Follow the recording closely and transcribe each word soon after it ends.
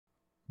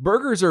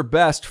Burgers are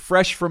best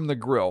fresh from the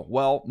grill.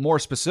 Well, more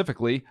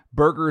specifically,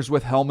 burgers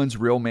with Hellmann's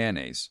Real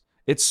Mayonnaise.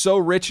 It's so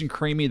rich and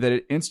creamy that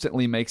it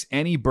instantly makes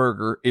any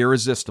burger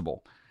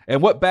irresistible.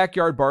 And what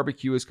backyard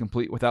barbecue is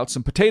complete without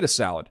some potato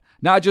salad?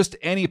 Not just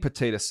any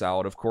potato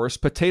salad, of course.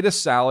 Potato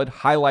salad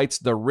highlights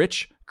the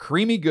rich,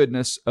 creamy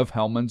goodness of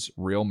Hellmann's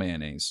Real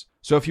Mayonnaise.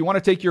 So if you want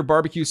to take your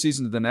barbecue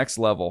season to the next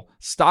level,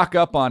 stock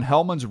up on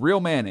Hellmann's Real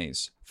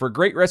Mayonnaise. For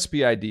great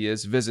recipe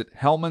ideas, visit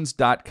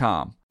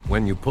hellmanns.com.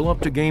 When you pull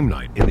up to game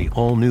night in the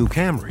all-new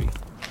Camry,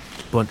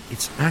 but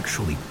it's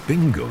actually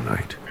bingo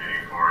night.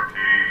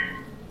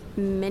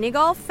 Mini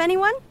golf,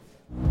 anyone?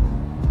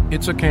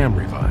 It's a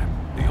Camry vibe.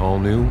 The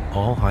all-new,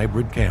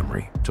 all-hybrid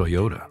Camry.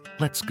 Toyota.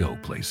 Let's go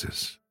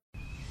places.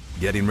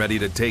 Getting ready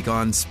to take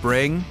on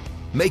spring?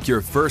 Make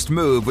your first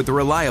move with the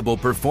reliable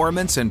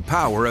performance and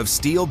power of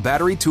Steel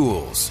battery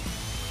tools.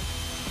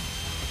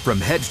 From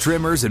hedge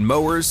trimmers and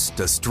mowers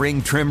to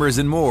string trimmers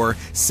and more,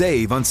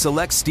 save on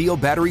select Steel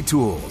battery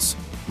tools.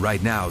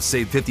 Right now,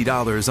 save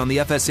 $50 on the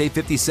FSA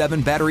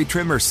 57 battery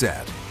trimmer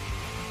set.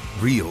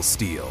 Real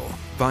Steel.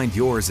 Find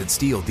yours at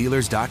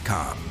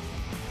steeldealers.com.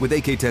 With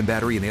AK-10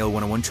 battery and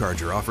AL101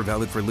 charger, offer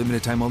valid for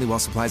limited time only while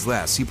supplies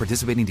last. See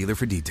participating dealer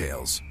for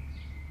details.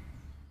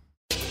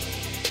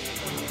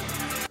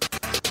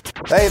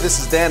 Hey, this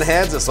is Dan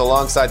Hansis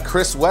alongside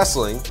Chris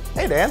Wessling.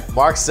 Hey, Dan.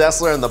 Mark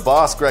Sessler and the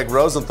boss, Greg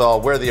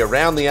Rosenthal. We're the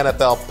Around the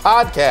NFL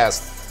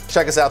podcast.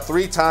 Check us out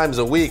 3 times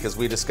a week as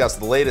we discuss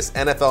the latest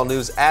NFL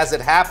news as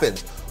it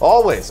happens.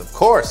 Always, of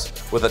course,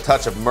 with a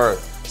touch of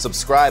mirth.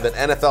 Subscribe at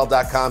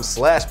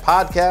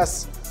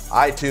nfl.com/podcasts,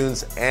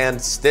 iTunes,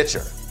 and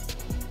Stitcher.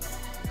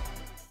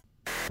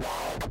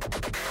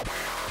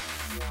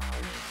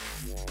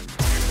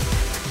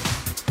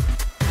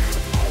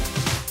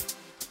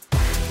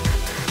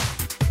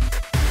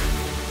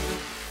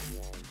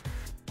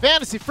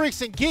 Fantasy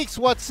freaks and geeks,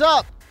 what's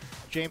up?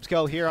 James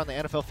Coe here on the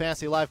NFL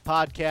Fantasy Live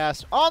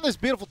podcast on this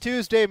beautiful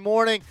Tuesday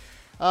morning.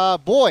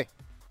 Boy,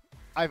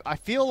 I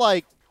feel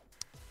like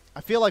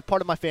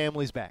part of my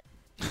family's back.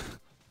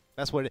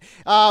 That's what it is.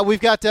 We've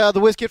got the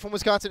whiz kid from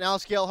Wisconsin,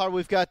 Alex Gelhard.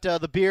 We've got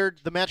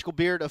the magical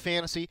beard of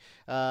fantasy,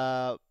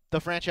 the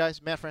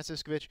franchise, Matt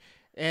Franciscovich,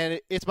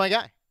 and it's my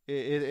guy.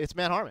 It's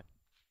Matt Harmon.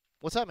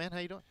 What's up, man? How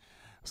you doing?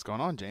 What's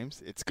going on,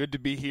 James? It's good to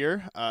be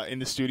here in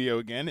the studio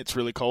again. It's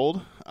really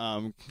cold,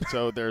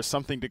 so there's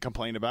something to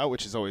complain about,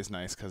 which is always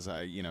nice because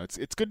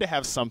it's good to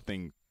have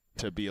something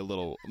to be a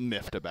little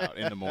miffed about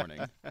in the morning.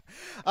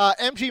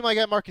 MG, my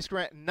guy Marcus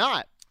Grant,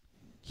 not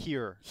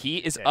here. He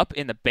is today. up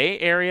in the Bay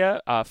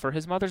Area for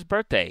his mother's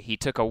birthday. He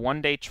took a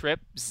one-day trip,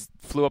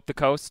 flew up the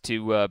coast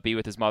to be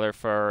with his mother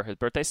for his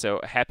birthday.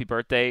 So happy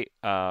birthday,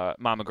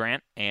 Mama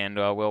Grant, and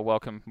we'll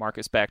welcome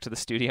Marcus back to the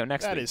studio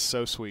next week. That is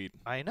so sweet.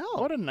 I know.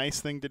 What a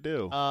nice thing to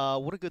do.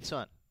 What a good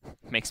son.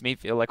 Makes me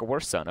feel like a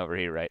worse son over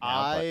here right now.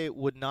 I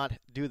would not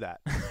do that.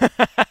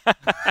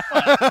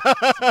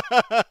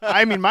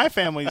 I mean, my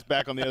family's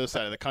back on the other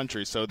side of the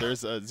country, so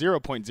there's a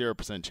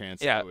 0.0%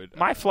 chance. Yeah,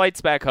 my flights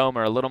back home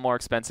are a little more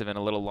expensive and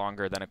a little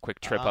longer than a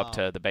quick trip up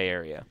to the Bay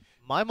Area.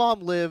 My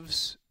mom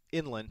lives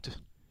inland.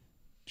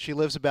 She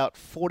lives about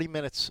 40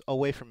 minutes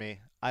away from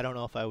me. I don't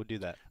know if I would do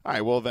that. All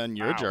right, well, then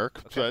you're a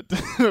jerk. Okay. But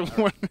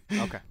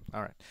Okay,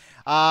 all right.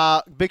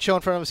 Big show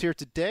in front of us here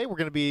today. We're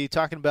going to be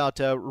talking about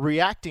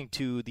reacting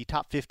to the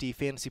top 50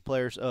 fantasy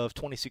players of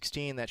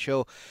 2016. That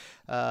show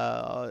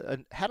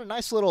had a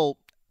nice little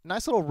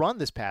run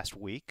this past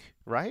week,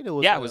 right? It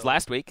was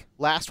last week.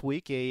 Last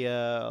week,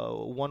 a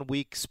 1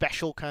 week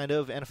special kind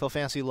of NFL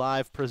Fantasy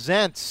Live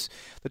presents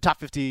the top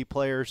 50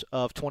 players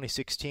of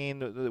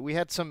 2016. We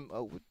had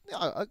some,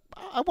 I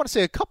want to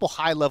say, a couple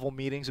high-level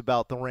meetings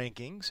about the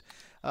rankings.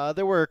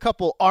 There were a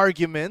couple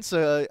arguments,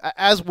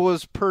 as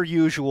was per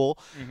usual,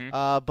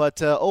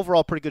 but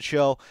overall pretty good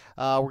show.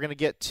 We're going to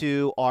get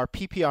to our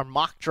PPR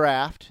mock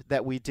draft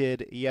that we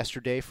did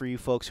yesterday for you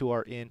folks who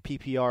are in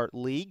PPR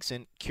leagues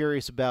and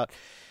curious about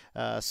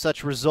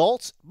such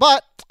results.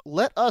 But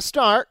let us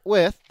start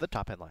with the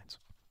top headlines.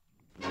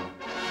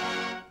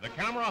 The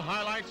camera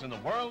highlights in the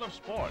world of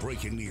sports.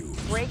 Breaking news.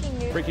 Breaking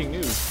news. Breaking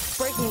news.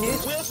 Breaking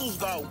news. Whistles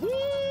go woo!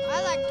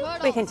 I like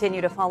turtles. We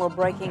continue to follow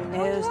breaking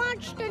news.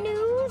 Watch the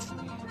news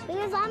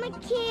because I'm a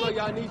kid. So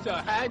y'all need to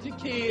hide your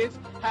kids,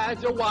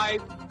 hide your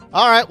wife.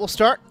 All right, we'll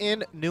start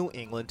in New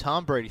England.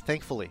 Tom Brady,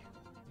 thankfully.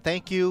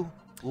 Thank you,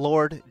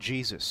 Lord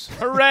Jesus.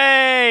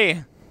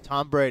 Hooray!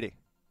 Tom Brady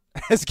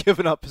has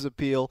given up his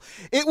appeal.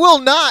 It will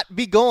not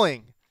be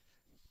going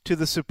to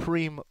the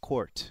Supreme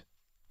Court.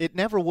 It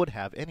never would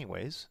have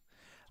anyways.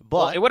 But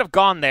Well, it would have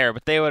gone there,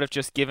 but they would have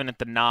just given it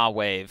the nah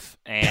wave,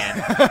 and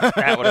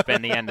that would have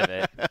been the end of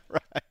it.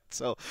 Right.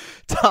 So,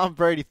 Tom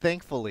Brady,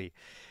 thankfully,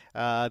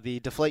 the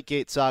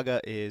Deflategate saga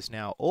is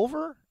now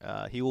over.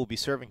 He will be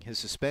serving his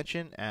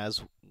suspension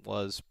as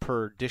was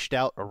dished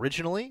out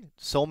originally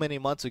so many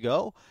months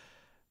ago.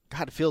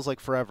 God, it feels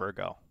like forever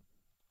ago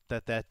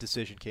that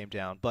decision came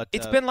down. But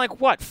it's been like,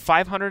 what,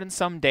 500 and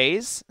some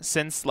days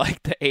since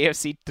like the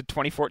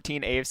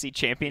 2014 AFC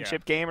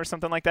Championship game or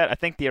something like that? I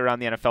think the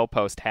Around the NFL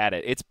post had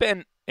it. It's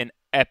been an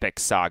epic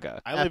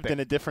saga. I lived in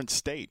a different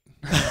state.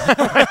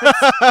 I'm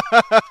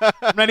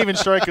not even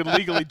sure I could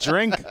legally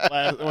drink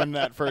when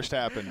that first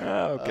happened.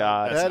 Oh,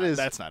 God.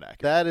 That's not accurate.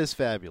 That is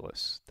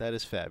fabulous. That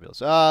is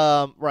fabulous.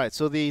 Right,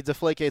 so the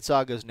Deflategate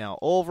saga is now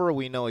over.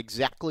 We know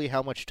exactly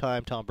how much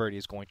time Tom Brady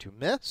is going to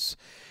miss.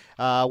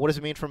 What does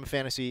it mean from a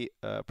fantasy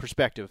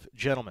perspective,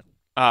 gentlemen?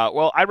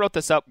 Well, I wrote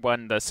this up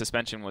when the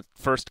suspension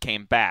first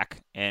came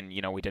back, and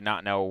we did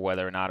not know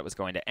whether or not it was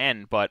going to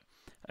end. But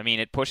I mean,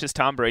 it pushes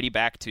Tom Brady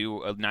back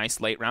to a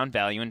nice late round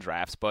value in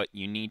drafts. But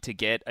you need to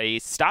get a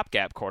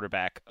stopgap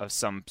quarterback of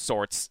some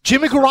sorts.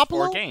 Jimmy Garoppolo?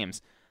 4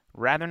 games.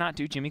 Rather not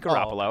do Jimmy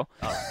Garoppolo.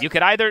 You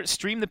could either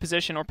stream the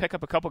position or pick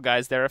up a couple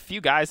guys. There are a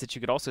few guys that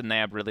you could also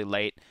nab really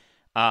late.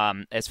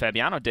 As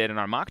Fabiano did in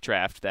our mock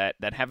draft, that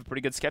have a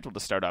pretty good schedule to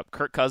start up.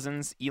 Kirk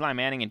Cousins, Eli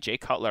Manning, and Jay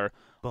Cutler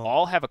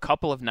all have a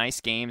couple of nice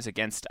games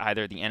against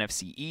either the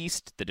NFC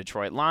East, the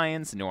Detroit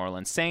Lions, the New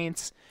Orleans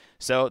Saints.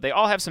 So they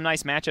all have some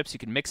nice matchups. You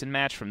can mix and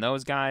match from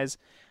those guys.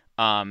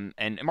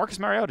 And Marcus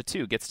Mariota,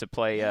 too, gets to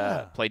play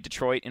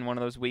Detroit in one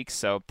of those weeks.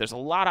 So there's a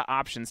lot of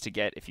options to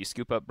get if you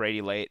scoop up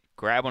Brady late,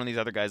 grab one of these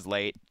other guys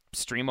late,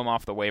 stream them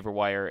off the waiver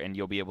wire, and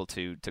you'll be able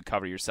to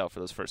cover yourself for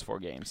those first 4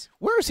 games.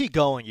 Where is he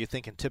going, you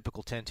think, in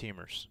typical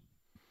 10-teamers?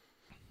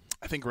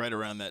 I think right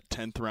around that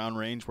 10th round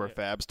range where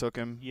Fabs took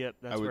him. Yep,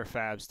 that's where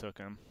Fabs took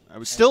him.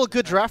 Still a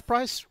good draft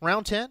price,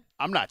 round 10?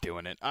 I'm not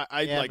doing it.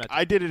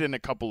 I did it in a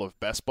couple of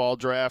best ball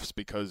drafts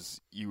because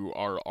you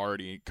are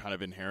already kind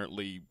of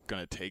inherently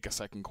going to take a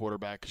second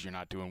quarterback because you're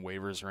not doing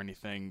waivers or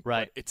anything.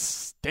 Right. But it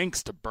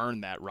stinks to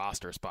burn that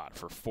roster spot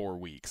for 4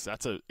 weeks.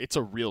 It's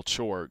a real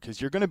chore because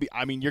you're going to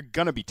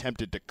be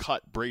tempted to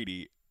cut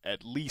Brady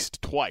at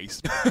least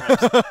twice,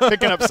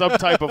 picking up some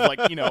type of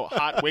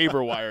hot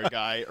waiver wire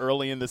guy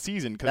early in the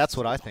season. That's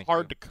what I think.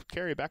 Hard to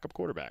carry a backup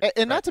quarterback,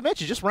 and not to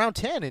mention just round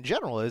 10 in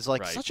general is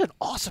such an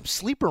awesome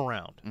sleeper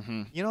round.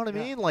 Mm-hmm. You know what I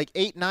mean? Like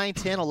 8, 9,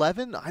 10,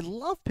 11. I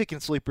love picking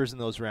sleepers in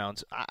those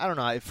rounds. I don't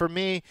know. For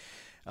me,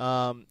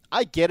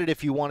 I get it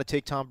if you want to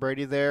take Tom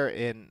Brady there,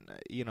 and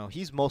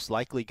he's most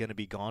likely going to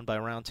be gone by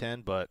round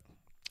 10, but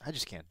I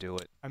just can't do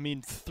it. I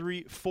mean,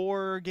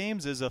 4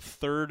 games is a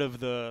third of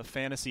the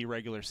fantasy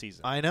regular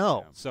season. I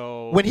know.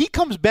 So when he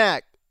comes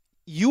back,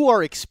 you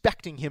are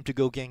expecting him to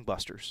go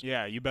gangbusters.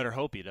 Yeah, you better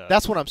hope he does.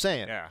 That's what I'm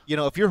saying. Yeah.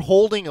 If you're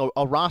holding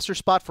a roster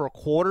spot for a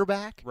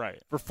quarterback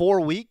for 4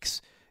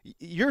 weeks,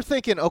 you're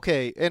thinking,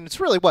 okay, and it's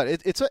really what?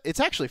 It's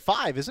actually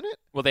 5, isn't it?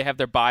 Well, they have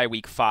their bye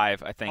week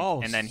 5, I think,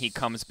 Oh, and then he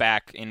comes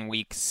back in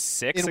week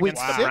 6 in week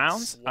against the 6?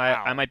 Browns.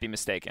 Wow. I might be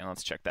mistaken.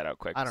 Let's check that out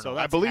quick. I don't know. So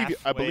I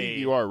believe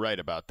you are right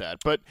about that.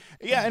 But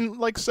yeah, and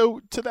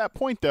so to that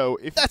point though,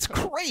 if that's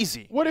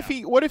crazy. What if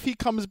he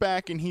comes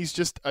back and he's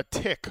just a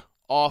tick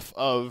off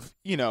of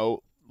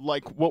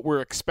what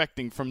we're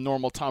expecting from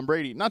normal Tom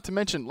Brady? Not to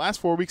mention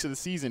last 4 weeks of the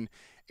season.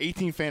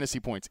 18 fantasy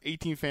points,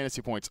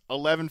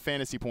 11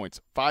 fantasy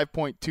points,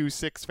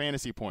 5.26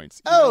 fantasy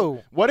points.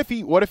 What if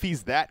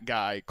he's that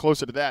guy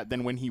closer to that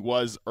than when he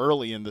was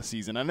early in the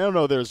season? I don't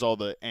know there's all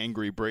the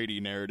angry Brady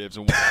narratives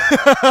and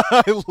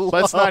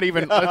let's not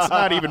even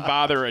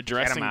bother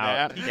addressing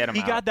that.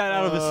 He got that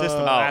out of the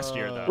system last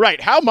year though.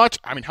 Right. How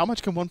much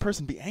can one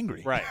person be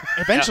angry? Right.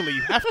 Eventually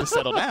you have to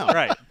settle down.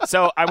 Right.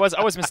 So I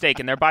was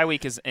mistaken. Their bye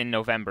week is in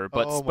November,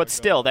 but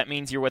still that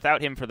means you're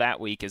without him for that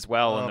week as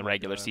well in the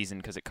regular season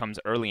because it comes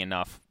early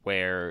enough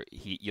where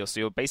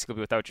you'll basically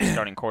be without your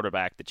starting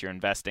quarterback that you're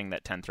investing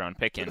that 10th round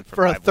pick in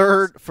for a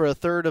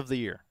third of the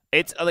year.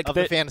 It's like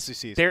the fantasy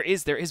season. There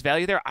is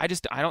value there. I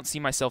don't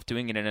see myself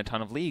doing it in a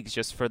ton of leagues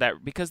just for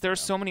that because there are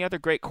so many other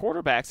great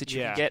quarterbacks that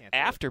you can get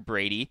after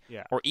Brady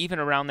or even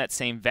around that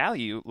same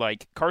value.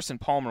 Like Carson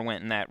Palmer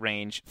went in that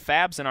range.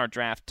 Fabs in our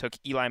draft took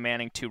Eli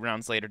Manning 2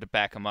 rounds later to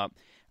back him up.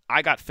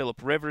 I got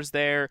Phillip Rivers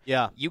there.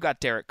 Yeah. You got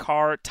Derek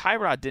Carr.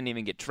 Tyrod didn't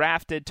even get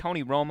drafted.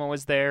 Tony Romo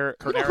was there.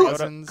 Kirk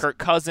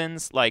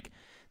Cousins. I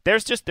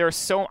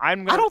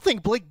don't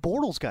think Blake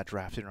Bortles got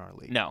drafted in our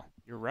league. No.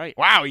 You're right.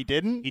 Wow, he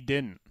didn't? He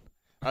didn't.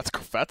 That's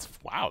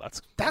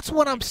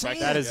what I'm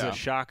saying. That is a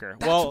shocker.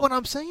 That's what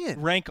I'm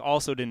saying. Rank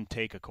also didn't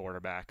take a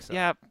quarterback. So.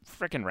 Yeah,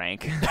 frickin'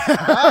 Rank. Nice.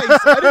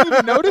 I didn't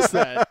even notice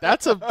that.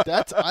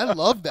 I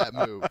love that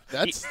move.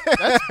 That's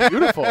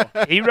beautiful.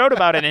 He wrote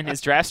about it in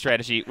his draft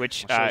strategy,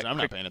 which I'm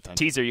not paying attention.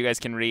 Teaser you guys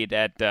can read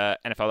at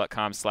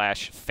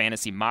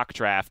NFL.com/fantasy mock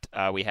draft.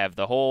 We have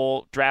the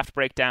whole draft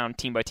breakdown,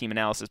 team by team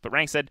analysis. But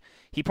Rank said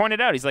he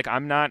pointed out, he's like,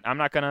 I'm not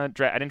gonna I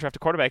didn't draft a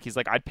quarterback. He's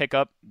like, I'd pick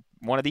up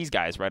one of these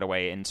guys right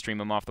away and stream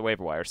them off the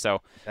waiver wire.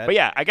 So, but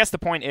yeah, I guess the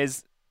point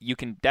is you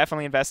can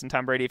definitely invest in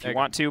Tom Brady if you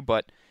want to,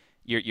 but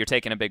you're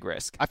taking a big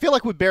risk. I feel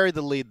like we buried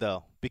the lead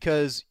though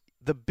because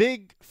the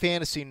big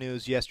fantasy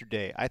news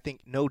yesterday, I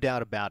think no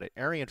doubt about it,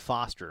 Arian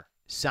Foster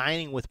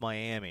signing with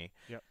Miami.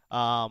 Yep.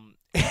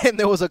 And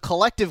there was a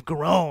collective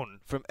groan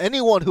from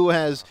anyone who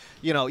has,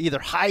 either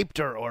hyped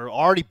or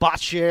already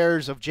bought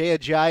shares of Jay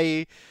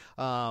Ajayi.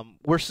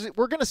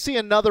 We're going to see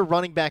another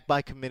running back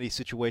by committee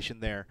situation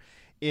there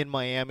in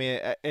Miami,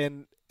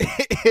 and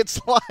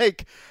it's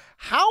like,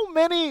 how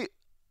many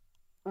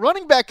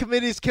running back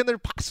committees can there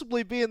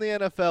possibly be in the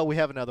NFL? We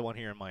have another one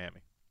here in Miami.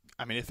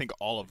 I mean, I think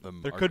all of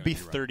them. There are could be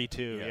gonna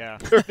 32. Yeah.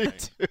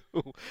 32.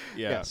 Yeah.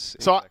 Yes.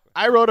 So exactly.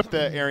 I wrote up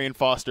the Arian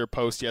Foster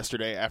post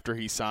yesterday after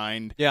he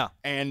signed. Yeah.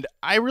 And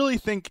I really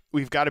think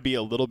we've got to be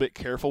a little bit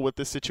careful with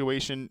this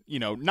situation.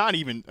 Not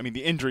even,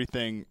 the injury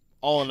thing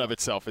all in of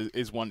itself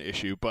is one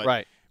issue. But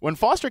right. When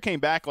Foster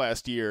came back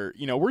last year,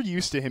 we're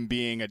used to him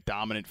being a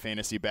dominant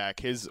fantasy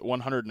back. His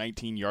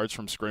 119 yards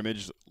from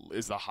scrimmage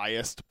is the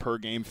highest per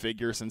game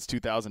figure since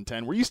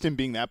 2010. We're used to him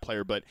being that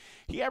player, but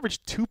he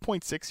averaged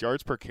 2.6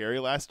 yards per carry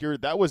last year.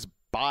 That was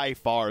by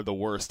far the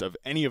worst of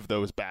any of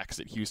those backs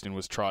that Houston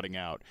was trotting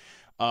out.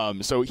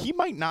 So he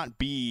might not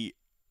be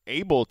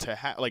able to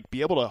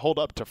be able to hold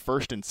up to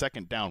first and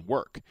second down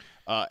work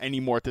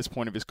anymore at this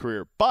point of his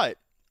career. But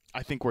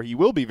I think where he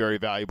will be very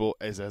valuable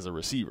is as a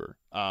receiver.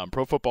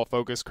 Pro Football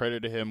Focus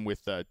credited him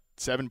with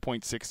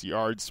 7.6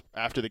 yards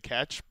after the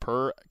catch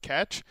per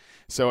catch.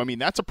 So,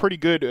 that's a pretty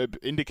good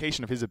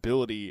indication of his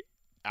ability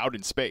out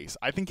in space.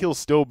 I think he'll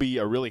still be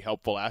a really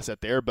helpful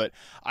asset there, but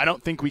I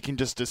don't think we can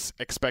just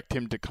expect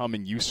him to come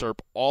and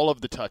usurp all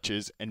of the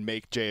touches and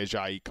make Jay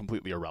Ajayi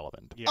completely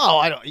irrelevant. Yeah. Oh,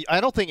 I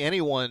don't think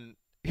anyone.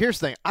 Here's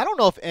the thing. I don't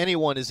know if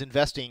anyone is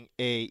investing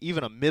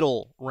even a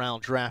middle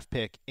round draft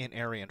pick in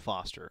Arian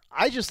Foster.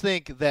 I just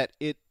think that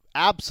it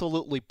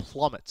absolutely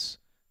plummets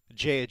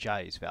Jay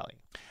Ajayi's value.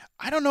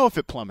 I don't know if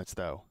it plummets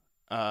though.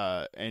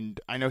 And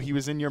I know he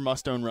was in your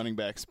must-own running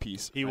backs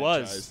piece. He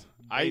franchise.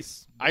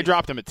 was. I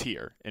dropped him a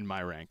tier in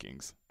my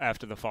rankings.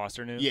 After the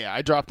Foster news? Yeah,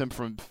 I dropped him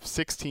from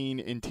 16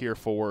 in tier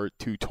 4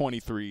 to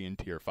 23 in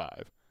tier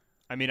 5.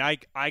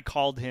 I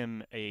called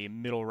him a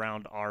middle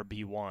round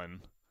RB1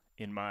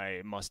 in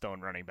my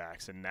must-own running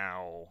backs, and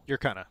now you're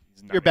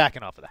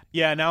backing off of that.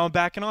 Yeah, now I'm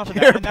backing off of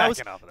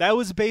that. That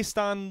was based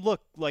on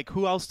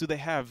who else do they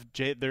have?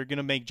 They're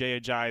gonna make Jay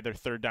Ajayi their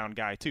third down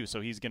guy too,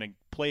 so he's gonna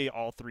play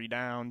all 3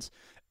 downs.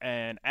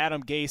 And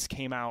Adam Gase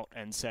came out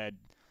and said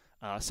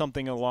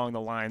something along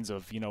the lines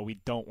of, we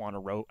don't want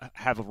to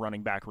have a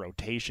running back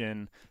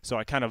rotation. So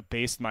I kind of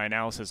based my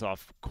analysis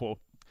off quote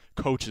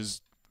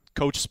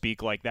coach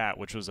speak like that,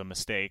 which was a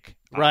mistake,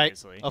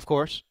 obviously. Right, of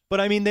course.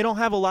 But, they don't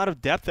have a lot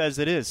of depth as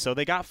it is, so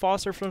they got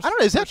Foster from... I don't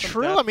know, is that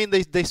true?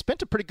 They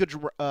spent a pretty good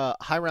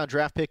high-round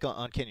draft pick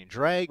on Kenyon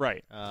Drake.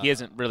 Right. He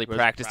hasn't really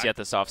practiced yet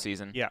this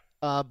offseason. Yeah.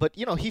 But,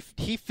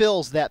 he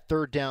fills that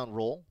third down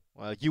role,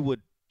 you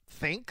would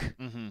think.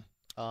 Mm-hmm.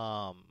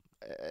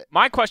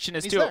 My question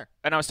is, too, there.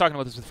 and I was talking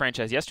about this with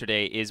franchise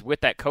yesterday, is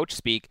with that coach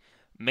speak,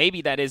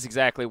 maybe that is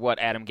exactly what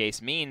Adam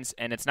Gase means,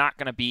 and it's not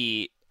going to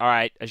be, all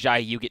right,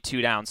 Ajayi, you get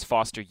 2 downs,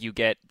 Foster, you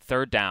get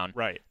third down.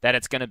 Right. That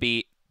it's going to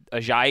be,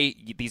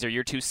 Ajayi, these are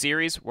your 2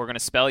 series, we're going to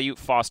spell you,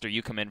 Foster,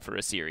 you come in for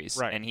a series.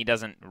 Right. And he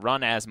doesn't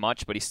run as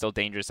much, but he's still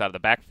dangerous out of the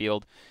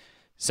backfield.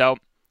 So,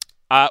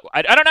 I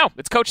don't know.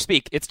 It's coach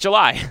speak. It's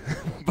July.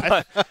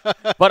 but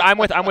I'm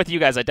with you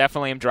guys. I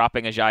definitely am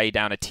dropping Ajayi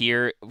down a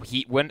tier.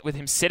 With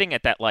him sitting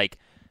at that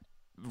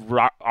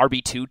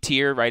RB2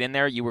 tier right in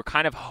there, you were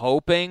kind of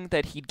hoping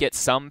that he'd get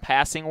some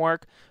passing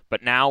work,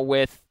 but now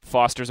with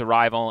Foster's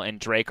arrival and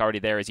Drake already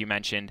there, as you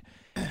mentioned,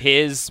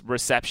 his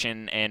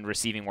reception and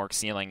receiving work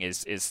ceiling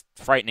is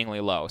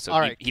frighteningly low.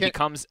 So he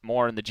becomes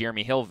more in the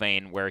Jeremy Hill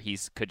vein where he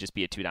could just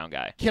be a 2-down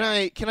guy. Can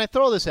I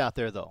throw this out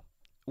there, though?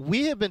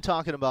 We have been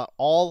talking about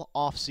all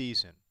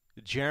offseason,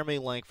 Jeremy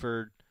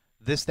Langford,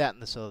 this, that,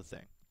 and this other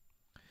thing.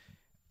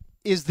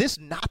 Is this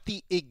not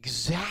the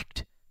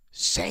exact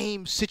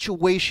same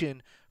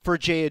situation for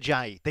Jay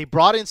Ajayi? They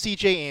brought in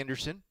C.J.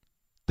 Anderson.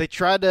 They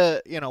tried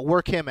to,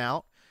 work him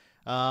out.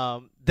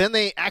 Then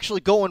they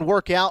actually go and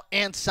work out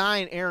and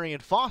sign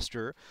Arian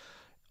Foster.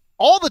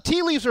 All the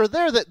tea leaves are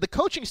there that the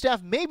coaching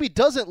staff maybe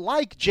doesn't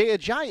like Jay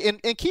Ajayi.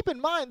 And keep in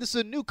mind, this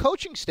is a new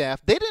coaching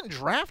staff. They didn't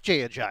draft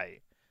Jay Ajayi,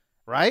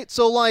 right?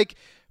 So,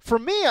 for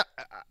me,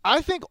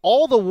 I think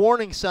all the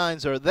warning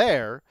signs are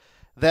there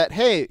that,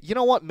 hey, you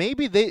know what,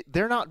 maybe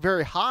they're not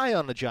very high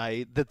on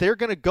Ajayi, that they're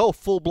going to go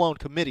full-blown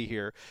committee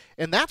here.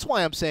 And that's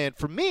why I'm saying,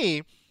 for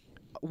me,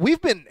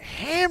 we've been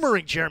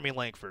hammering Jeremy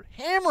Langford,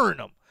 hammering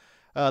him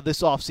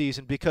this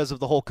offseason because of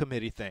the whole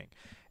committee thing.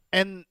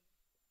 And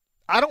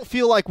I don't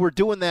feel like we're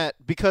doing that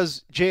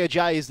because Jay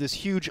Ajayi is this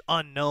huge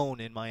unknown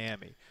in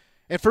Miami.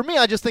 And for me,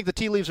 I just think the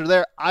tea leaves are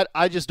there.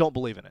 I just don't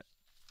believe in it.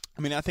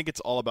 I think it's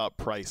all about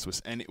price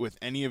with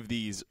any of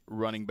these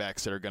running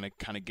backs that are going to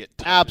kind of get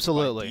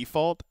absolutely by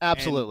default.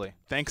 Absolutely. And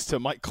thanks to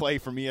Mike Clay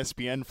from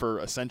ESPN for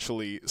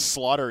essentially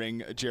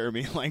slaughtering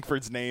Jeremy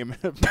Langford's name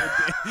in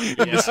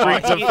the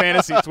streets of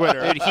fantasy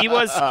Twitter. Dude, he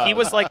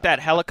was like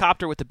that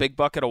helicopter with the big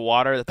bucket of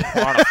water that they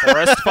put on a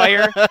forest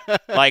fire.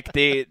 Like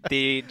the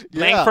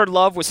Langford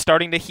love was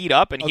starting to heat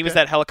up, and he was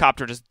that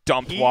helicopter just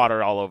dumped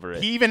water all over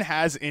it. He even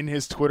has in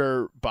his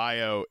Twitter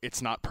bio,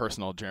 "It's not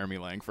personal, Jeremy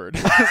Langford."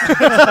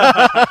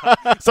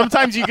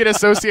 Sometimes you get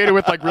associated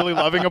with like really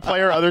loving a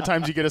player. Other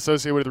times you get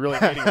associated with really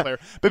hating a player.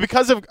 But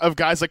because of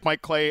guys like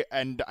Mike Clay,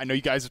 and I know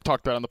you guys have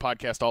talked about it on the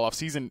podcast all off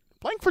season,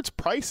 Langford's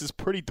price is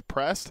pretty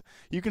depressed.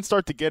 You can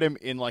start to get him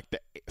in like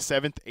the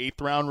 7th, 8th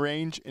round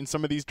range in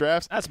some of these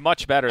drafts. That's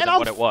much better than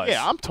what it was.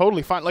 Yeah, I'm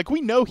totally fine. Like, we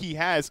know he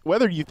has,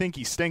 whether you think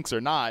he stinks or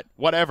not,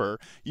 whatever,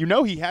 you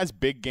know he has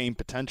big game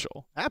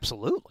potential.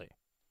 Absolutely.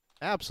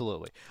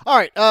 All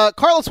right,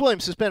 Carlos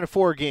Williams suspended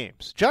 4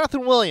 games.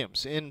 Jonathan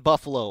Williams in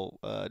Buffalo,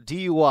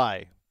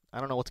 DUI. I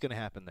don't know what's going to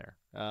happen there.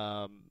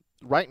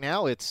 Right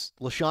now, it's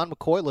LaShawn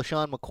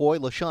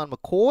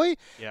McCoy.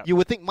 Yep. You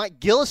would think Mike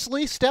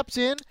Gillislee steps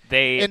in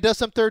and does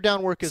some third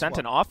down work as well. Sent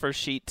an offer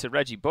sheet to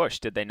Reggie Bush,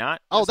 did they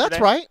not? Oh, yesterday?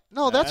 that's right.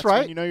 No, that's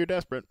right. When you know you're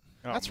desperate.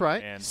 That's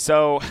right. Man.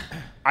 So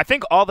I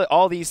think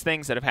all these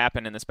things that have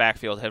happened in this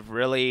backfield have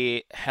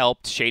really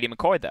helped Shady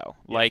McCoy, though.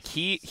 Yes. Like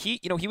he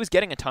was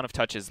getting a ton of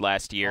touches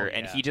last year,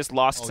 and he just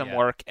lost some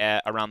work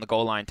around the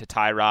goal line to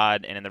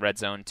Tyrod and in the red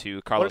zone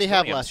to Carlos. What did he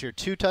have Williams. last year?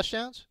 2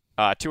 touchdowns?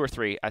 2 or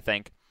 3, I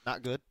think.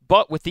 Not good.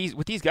 But with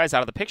these guys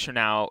out of the picture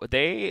now,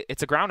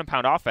 it's a ground and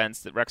pound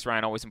offense that Rex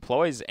Ryan always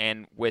employs,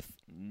 and with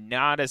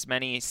not as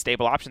many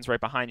stable options right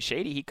behind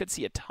Shady, he could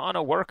see a ton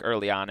of work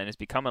early on and is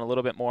becoming a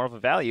little bit more of a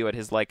value at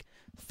his like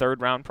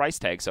 3rd round price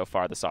tag so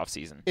far this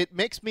offseason. It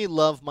makes me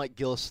love Mike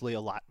Gillislee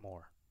a lot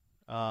more.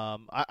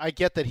 I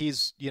get that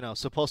he's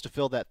supposed to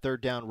fill that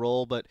 3rd down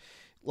role, but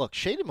look,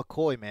 Shady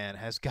McCoy, man,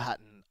 has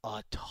gotten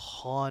a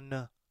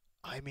ton.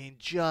 I mean,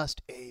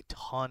 just a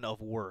ton of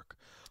work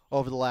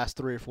over the last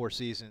 3 or 4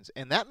 seasons,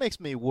 and that makes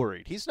me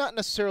worried. He's not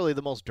necessarily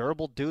the most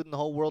durable dude in the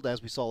whole world,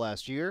 as we saw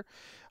last year.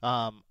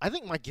 I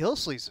think Mike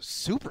Gillislee's a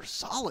super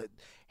solid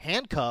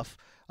handcuff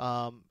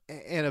and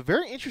a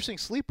very interesting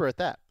sleeper at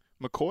that.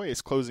 McCoy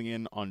is closing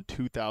in on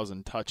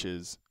 2,000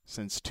 touches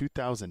since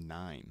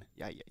 2009.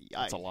 Yeah.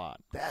 That's a lot.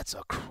 That's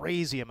a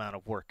crazy amount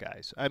of work,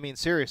 guys. I mean,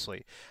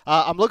 seriously.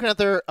 I'm looking at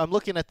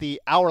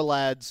the Our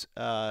Lads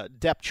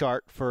depth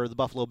chart for the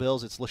Buffalo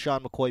Bills. It's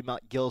LaShawn McCoy,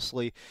 Mike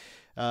Gillislee.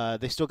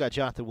 They still got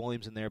Jonathan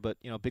Williams in there, but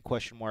big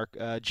question mark.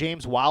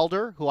 James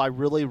Wilder, who I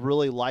really,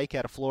 really like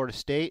out of Florida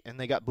State, and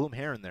they got Boom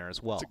Herron there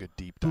as well. That's a good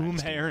deep Boom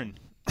dynasty. Herron.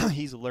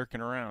 He's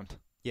lurking around.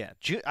 Yeah,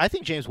 I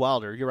think James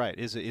Wilder, you're right,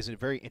 is a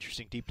very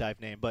interesting deep dive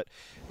name. But,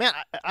 man,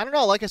 I don't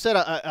know. Like I said,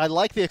 I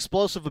like the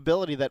explosive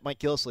ability that Mike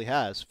Gillislee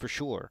has, for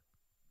sure.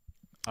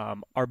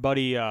 Our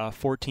buddy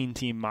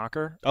 14-Team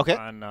Mocker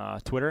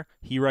on Twitter,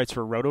 he writes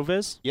for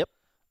RotoViz. Yep.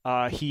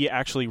 He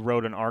actually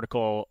wrote an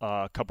article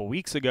a couple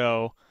weeks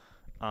ago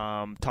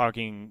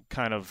talking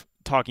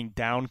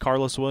down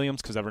Carlos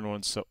Williams because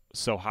everyone's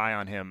so high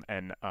on him.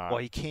 And well,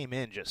 he came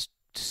in just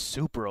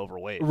super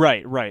overweight.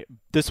 Right.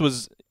 This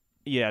was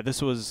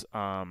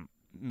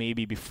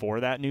maybe before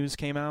that news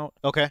came out.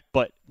 Okay.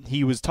 But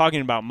he was talking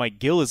about Mike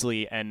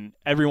Gillislee, and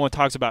everyone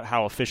talks about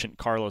how efficient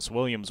Carlos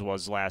Williams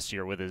was last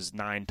year with his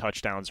 9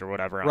 touchdowns or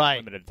whatever on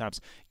limited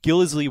attempts.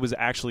 Gillislee was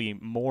actually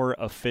more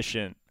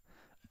efficient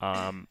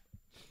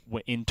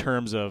in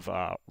terms of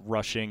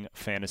rushing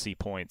fantasy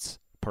points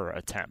per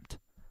attempt.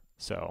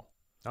 So.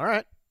 All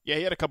right. Yeah,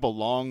 he had a couple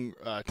long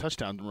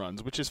touchdown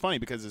runs, which is funny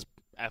because his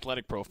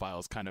athletic profile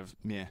is kind of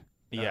meh.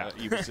 Yeah.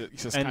 He's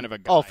just kind of a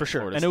guy. Oh, for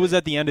sure. And it was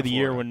at the end of the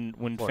year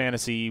when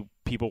fantasy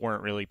people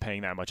weren't really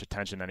paying that much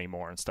attention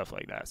anymore and stuff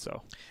like that.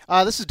 So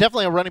this is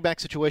definitely a running back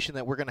situation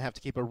that we're going to have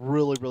to keep a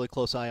really, really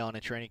close eye on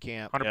in training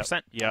camp.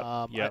 100%.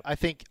 Yep. I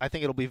think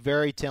it'll be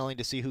very telling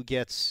to see who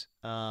gets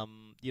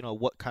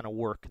what kind of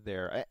work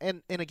there.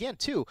 And again,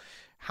 too,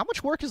 how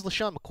much work is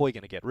LaShawn McCoy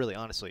going to get, really,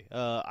 honestly?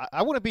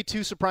 I wouldn't be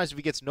too surprised if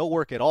he gets no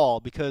work at all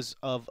because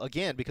of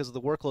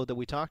the workload that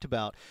we talked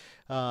about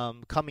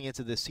coming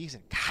into this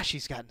season. Gosh,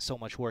 he's gotten so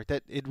much work.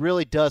 That it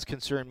really does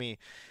concern me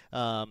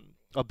a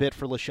bit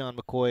for LaShawn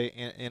McCoy.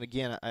 And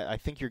again, I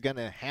think you're going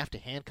to have to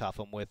handcuff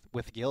him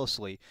with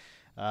Gillislee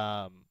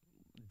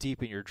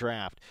deep in your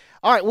draft.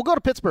 All right, we'll go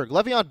to Pittsburgh.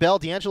 Le'Veon Bell,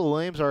 DeAngelo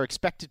Williams are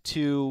expected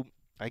to,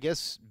 I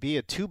guess, be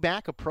a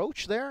 2-back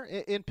approach there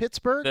in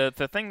Pittsburgh.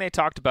 The thing they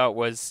talked about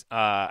was,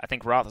 I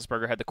think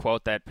Roethlisberger had the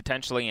quote that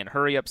potentially in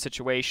hurry-up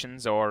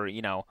situations or,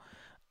 in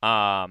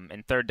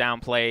 3rd down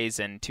plays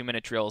and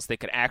 2-minute drills, they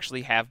could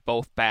actually have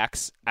both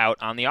backs out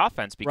on the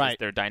offense because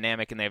they're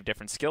dynamic and they have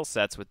different skill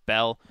sets with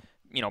Bell,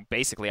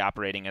 basically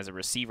operating as a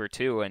receiver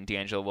too, and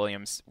DeAngelo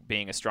Williams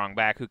being a strong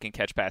back who can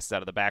catch passes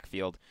out of the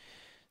backfield.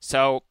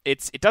 So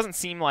it doesn't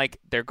seem like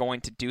they're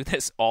going to do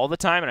this all the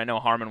time, and I know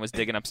Harmon was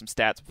digging up some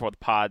stats before the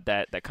pod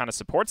that kind of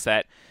supports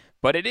that,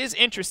 but it is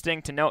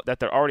interesting to note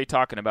that they're already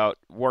talking about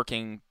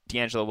working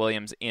DeAngelo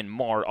Williams in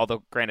more,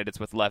 although granted it's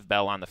with Lev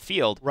Bell on the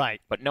field.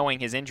 Right. But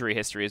knowing his injury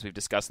history, as we've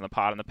discussed in the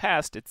pod in the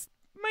past, it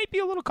might be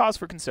a little cause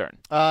for concern.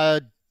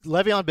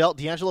 Le'Veon Bell,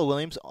 DeAngelo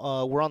Williams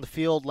were on the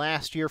field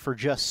last year for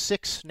just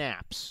 6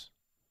 snaps.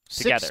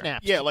 Together. 6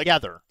 snaps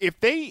together. If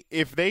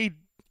they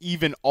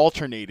even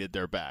alternated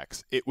their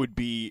backs, it would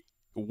be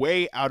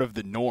way out of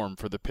the norm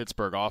for the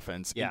Pittsburgh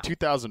offense. Yeah. In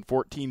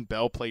 2014,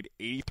 Bell played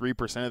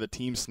 83% of the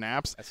team's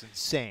snaps. That's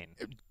insane.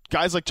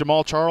 Guys like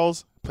Jamal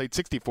Charles played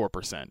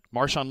 64%,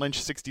 Marshawn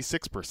Lynch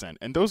 66%,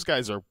 and those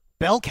guys are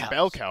Bell cows.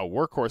 Bell cow,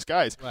 workhorse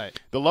guys. Right.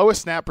 The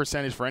lowest snap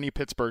percentage for any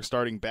Pittsburgh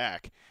starting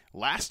back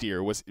last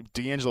year was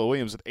D'Angelo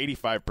Williams with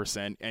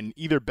 85%, and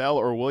either Bell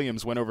or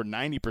Williams went over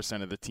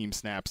 90% of the team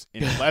snaps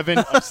in 11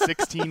 of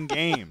 16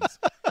 games.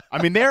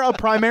 I mean, they're a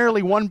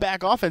primarily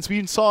one-back offense. We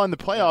even saw in the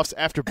playoffs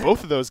after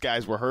both of those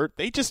guys were hurt,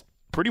 they just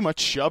pretty much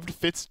shoved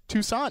Fitz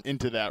Toussaint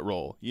into that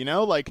role,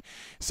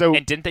 So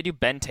and didn't they do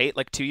Ben Tate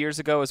like 2 years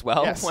ago as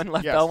well? Yes, When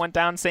Lev yes. Bell went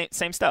down, same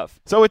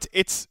stuff. So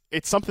it's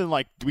something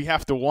like we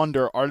have to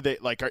wonder: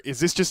 is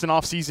this just an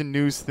off-season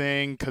news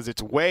thing? Because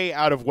it's way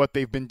out of what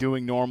they've been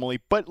doing normally.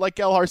 But like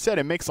Elhar said,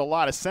 it makes a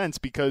lot of sense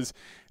because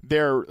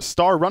their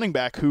star running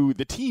back, who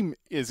the team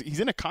he's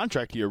in a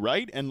contract year,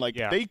 right? And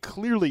they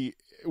clearly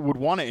would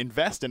want to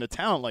invest in a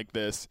talent like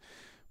this.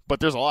 But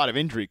there's a lot of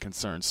injury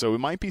concerns, so it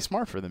might be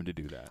smart for them to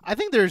do that. I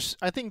think there's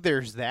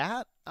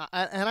that,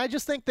 and I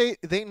just think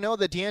they know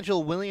that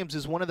D'Angelo Williams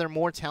is one of their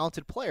more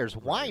talented players.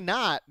 Why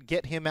not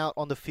get him out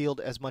on the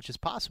field as much as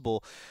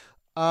possible?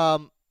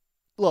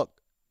 Look,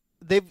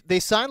 they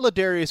signed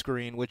Ladarius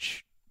Green,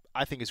 which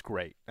I think is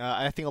great.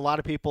 I think a lot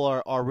of people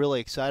are really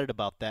excited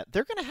about that.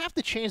 They're going to have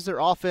to change their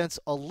offense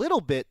a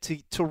little bit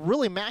to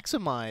really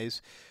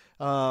maximize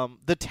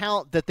the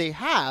talent that they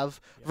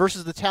have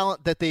versus the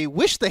talent that they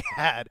wish they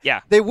had. Yeah.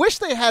 They wish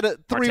they had a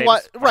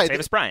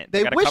Martavis Bryant.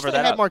 They gotta wish cover they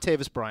that had up.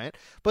 Martavis Bryant,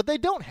 but they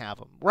don't have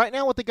him. Right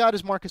now what they got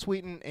is Marcus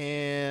Wheaton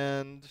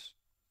and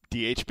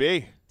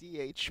DHB.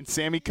 DH. And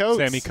Sammy Coates.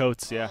 Sammy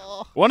Coates, yeah.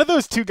 One of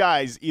those two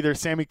guys, either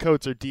Sammy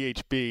Coates or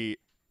DHB,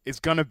 is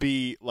going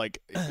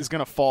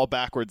to fall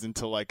backwards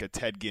into like a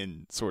Ted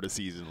Ginn sort of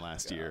season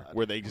last year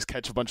where they just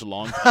catch a bunch of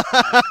long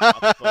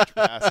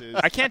passes.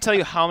 I can't tell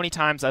you how many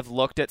times I've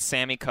looked at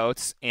Sammy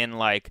Coates in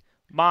like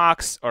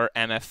mocks or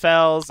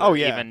MFLs or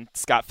even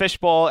Scott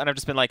Fishbowl, and I've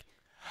just been like,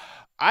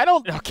 I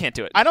can't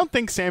do it. I don't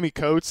think Sammy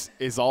Coates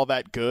is all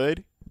that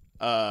good,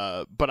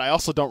 but I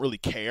also don't really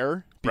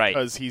care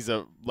because he's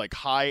a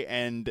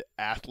high-end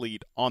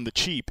athlete on the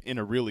cheap in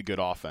a really good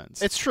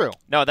offense. It's true.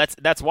 No,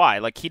 that's why.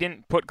 Like, he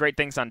didn't put great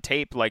things on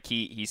tape. Like,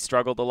 he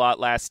struggled a lot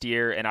last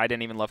year, and I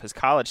didn't even love his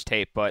college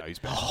tape. But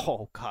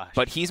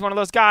But he's one of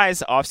those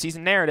guys.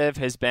 Off-season narrative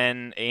has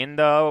been in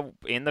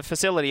the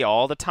facility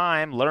all the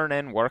time,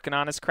 learning, working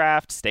on his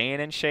craft,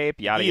 staying in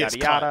shape, yada yada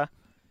yada.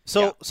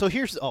 So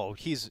here's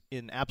he's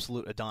in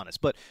absolute Adonis.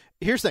 But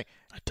here's the thing.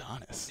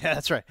 Adonis. Yeah,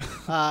 that's right.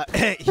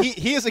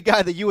 He is a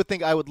guy that you would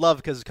think I would love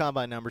because his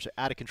combine numbers are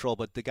out of control,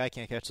 but the guy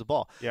can't catch the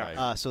ball.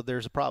 Yeah. So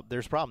there's a problem.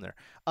 There's a problem there.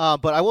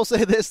 But I will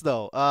say this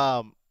though.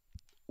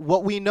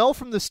 What we know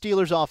from the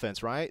Steelers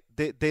offense, right?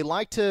 They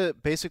like to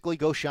basically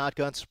go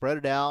shotgun, spread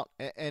it out,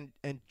 and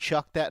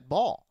chuck that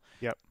ball.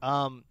 Yep.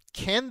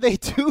 Can they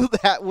do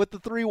that with the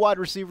 3 wide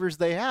receivers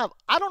they have?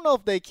 I don't know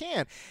if they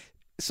can.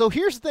 So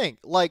here's the thing.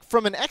 Like,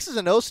 from an X's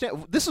and O's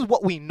standpoint, this is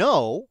what we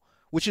know,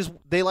 which is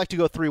they like to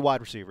go 3 wide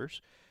receivers.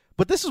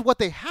 But this is what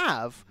they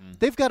have.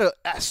 They've got a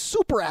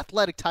super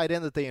athletic tight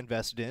end that they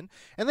invested in,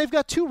 and they've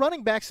got 2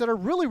 running backs that are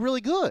really,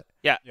 really good.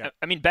 Yeah.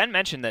 I mean, Ben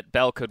mentioned that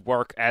Bell could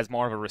work as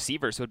more of a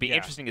receiver, so it would be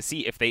interesting to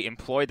see if they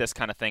employ this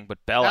kind of thing,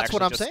 but Bell That's actually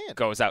what I'm just saying.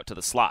 goes out to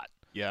the slot.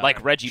 Yeah.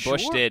 Like Reggie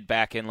Bush Sure. did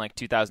back in like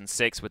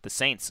 2006 with the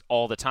Saints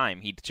all the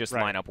time. He'd just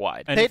line up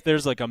wide. And if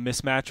there's like a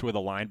mismatch with a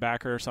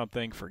linebacker or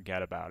something,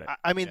 forget about it.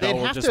 I mean, They'll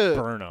they'd have just to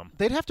burn them.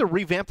 They'd have to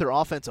revamp their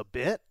offense a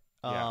bit.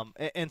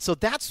 And so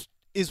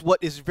is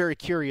what is very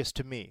curious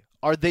to me.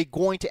 Are they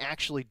going to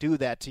actually do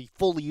that to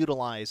fully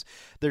utilize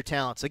their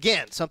talents?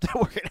 Again, something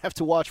we're going to have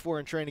to watch for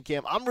in training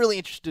camp. I'm really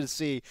interested to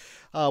see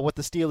what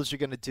the Steelers are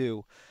going to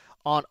do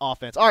on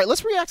offense. All right,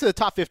 let's react to the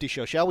Top 50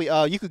 show, shall we?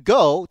 You could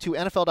go to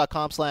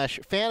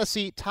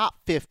NFL.com/fantasy top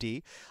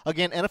 50.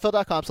 Again,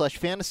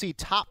 NFL.com/fantasy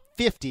top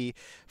 50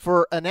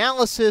 for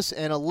analysis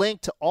and a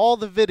link to all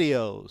the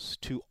videos,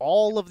 to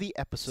all of the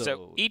episodes.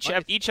 So each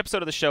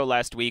episode of the show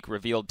last week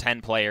revealed 10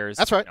 players.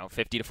 That's right.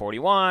 50 to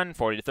 41,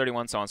 40 to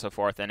 31, so on and so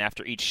forth. And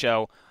after each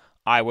show,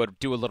 I would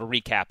do a little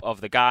recap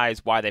of the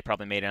guys, why they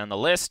probably made it on the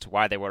list,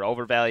 why they were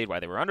overvalued, why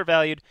they were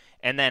undervalued.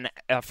 And then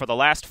for the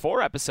last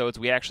 4 episodes,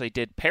 we actually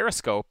did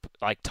Periscope,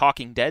 like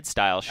Talking Dead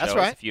style shows. That's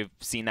right. If you've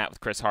seen that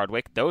with Chris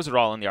Hardwick. Those are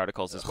all in the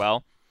articles as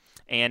well.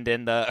 And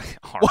in the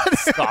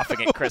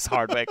scoffing at Chris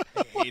Hardwick.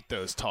 I hate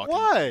those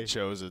talking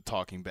shows or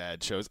talking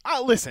bad shows.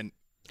 Listen,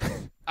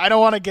 I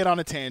don't want to get on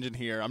a tangent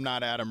here. I'm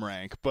not Adam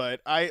Rank,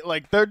 but I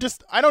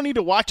don't need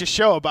to watch a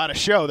show about a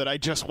show that I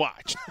just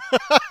watched.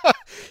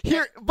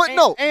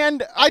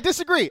 And I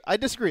disagree.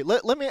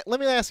 Let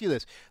me ask you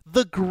this: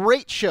 the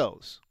great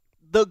shows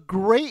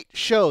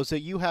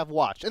that you have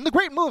watched, and the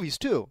great movies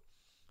too.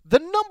 The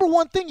number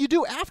one thing you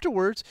do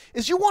afterwards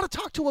is you want to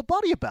talk to a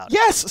buddy about it.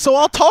 Yes, so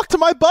I'll talk to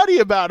my buddy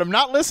about him,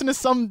 not listen to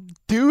some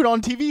dude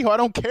on TV who I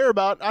don't care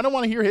about. I don't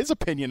want to hear his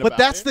opinion about it. But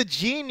that's the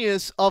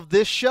genius of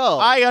this show.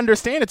 I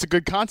understand it's a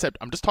good concept.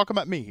 I'm just talking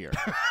about me here.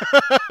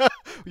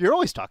 You're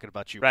always talking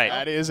about you. Right.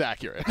 That is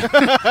accurate.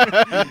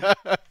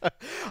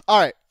 All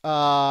right.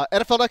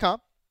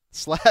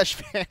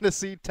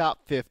 NFL.com/fantasy top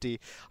 50.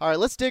 All right,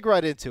 let's dig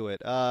right into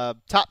it.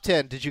 Top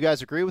 10. Did you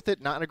guys agree with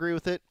it? Not agree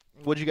with it?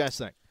 What did you guys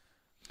think?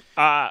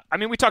 I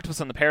mean, we talked about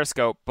this on the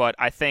Periscope, but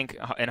I think,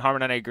 and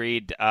Harmon and I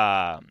agreed,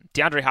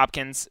 DeAndre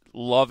Hopkins,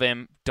 love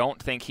him.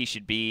 Don't think he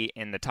should be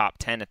in the top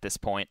 10 at this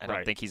point. I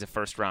don't think he's a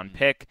first-round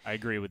pick. I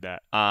agree with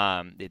that.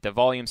 The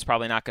volume's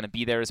probably not going to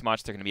be there as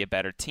much. They're going to be a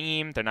better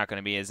team. They're not going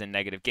to be as in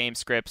negative game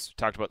scripts. We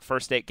talked about the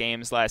first 8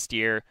 games last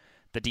year.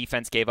 The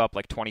defense gave up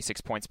like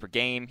 26 points per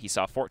game. He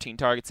saw 14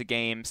 targets a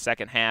game.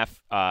 Second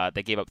half,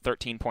 they gave up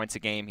 13 points a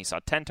game. He saw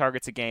 10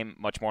 targets a game,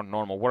 much more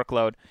normal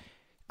workload.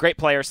 Great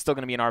player, still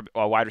going to be an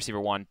wide receiver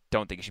 1.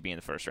 Don't think he should be in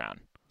the first round.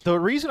 The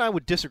reason I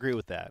would disagree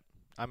with that,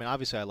 I mean,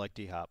 obviously I like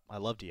D-Hop. I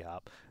love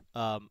D-Hop.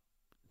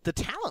 The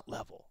talent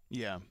level.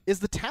 Yeah. Is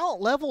the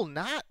talent level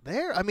not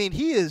there? I mean,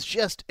 he is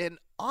just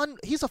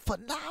he's a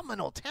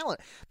phenomenal talent.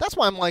 That's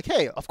why I'm like,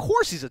 hey, of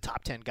course he's a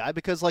top 10 guy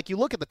because, like, you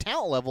look at the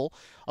talent level,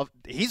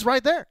 he's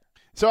right there.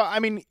 So, I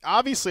mean,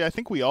 obviously, I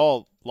think we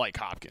all like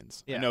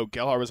Hopkins. Yeah. I know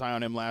Gelhar was high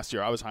on him last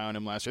year. I was high on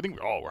him last year. I think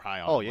we all were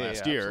high on him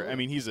last year. Absolutely. I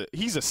mean,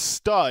 he's a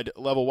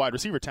stud-level wide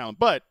receiver talent,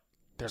 but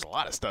there's a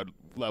lot of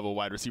stud-level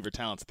wide receiver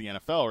talents at the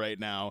NFL right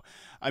now.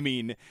 I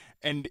mean,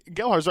 and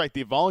Gelhar's right.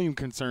 The volume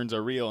concerns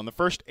are real. In the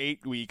first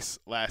 8 weeks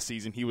last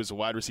season, he was a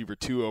wide receiver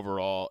 2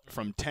 overall.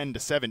 From 10 to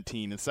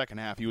 17 in the second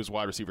half, he was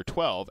wide receiver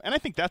 12. And I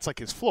think that's like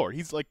his floor.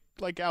 He's like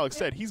Alex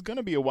said, he's going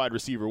to be a wide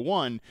receiver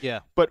 1.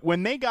 Yeah. But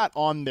when they got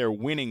on their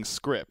winning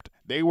script,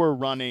 they were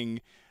running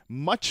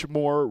much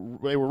more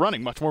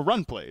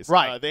run plays.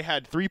 Right. They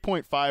had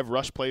 3.5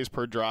 rush plays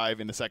per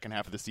drive in the second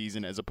half of the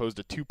season as opposed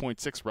to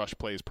 2.6 rush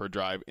plays per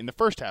drive in the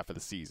first half of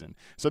the season.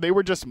 So they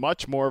were just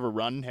much more of a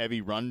run-heavy,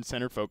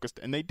 run-centered focused,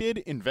 and they did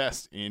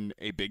invest in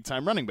a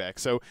big-time running back.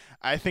 So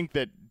I think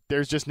that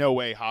there's just no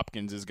way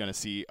Hopkins is going to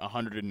see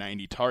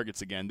 190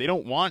 targets again. They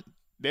don't want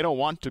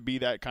to be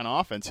that kind of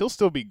offense. He'll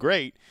still be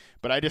great,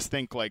 but I just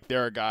think like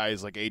there are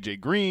guys like A.J.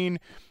 Green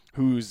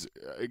who's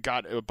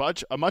got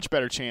a much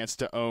better chance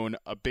to own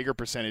a bigger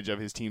percentage of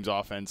his team's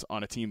offense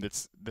on a team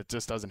that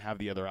just doesn't have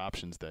the other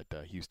options that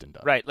Houston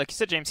does. Right. Like you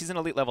said, James, he's an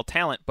elite-level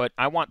talent, but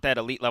I want that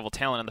elite-level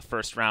talent in the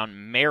first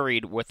round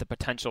married with the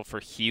potential for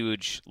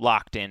huge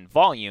locked-in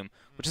volume,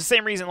 which is the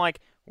same reason,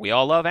 like, we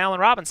all love Allen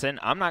Robinson.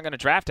 I'm not going to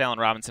draft Allen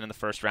Robinson in the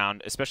first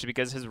round, especially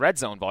because his red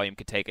zone volume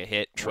could take a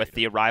hit with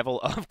the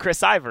arrival of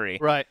Chris Ivory.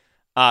 Right.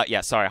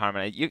 Yeah, sorry,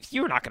 Harmon.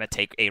 You were not going to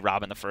take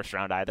A-Rob in the first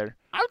round either.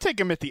 I would take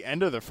him at the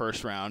end of the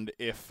first round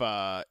if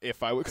I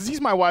would, because he's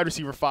my wide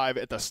receiver 5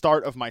 at the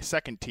start of my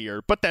second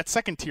tier. But that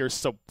second tier is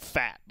so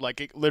fat,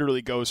 like it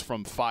literally goes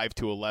from 5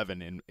 to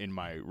 11 in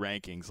my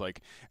rankings.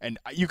 Like, and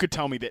you could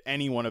tell me that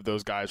any one of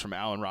those guys from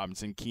Allen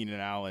Robinson, Keenan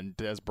Allen,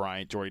 Des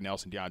Bryant, Jordy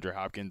Nelson, DeAndre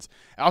Hopkins,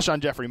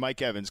 Alshon Jeffrey,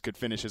 Mike Evans could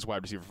finish as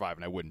wide receiver 5,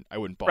 and I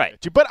wouldn't ball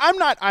at you. But I'm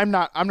not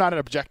an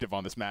objective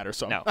on this matter,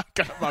 so no.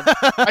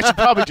 I should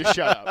probably just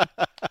shut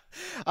up.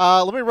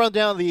 Let me run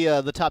down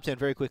the top 10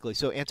 very quickly.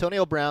 So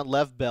Antonio Brown,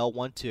 Lev Bell,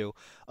 1-2.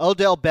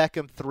 Odell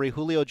Beckham, 3.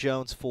 Julio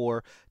Jones,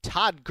 4.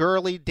 Todd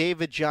Gurley,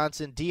 David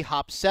Johnson,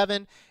 D-Hop,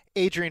 7.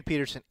 Adrian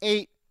Peterson,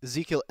 8.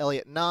 Ezekiel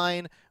Elliott,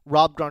 9.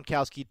 Rob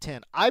Gronkowski,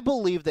 10. I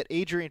believe that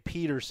Adrian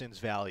Peterson's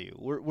value,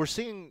 we're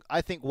seeing,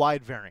 I think,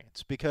 wide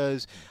variance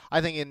because I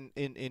think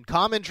in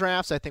common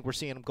drafts, I think we're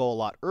seeing him go a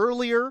lot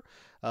earlier.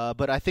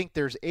 But I think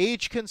there's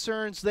age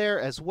concerns there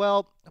as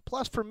well.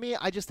 Plus, for me,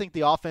 I just think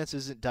the offense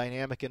isn't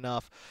dynamic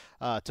enough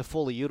to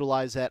fully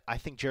utilize that. I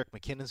think Jerick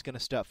McKinnon's going to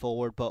step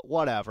forward, but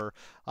whatever.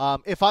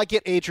 If I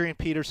get Adrian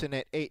Peterson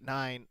at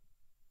 8-9,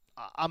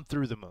 I'm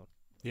through the moon.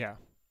 Yeah.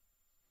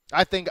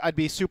 I think I'd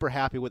be super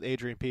happy with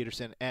Adrian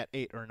Peterson at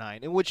 8 or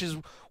 9, and which is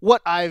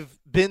what I've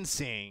been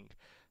seeing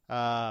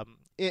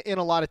in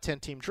a lot of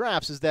 10-team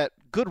drafts is that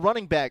good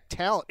running back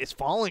talent is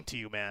falling to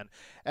you, man,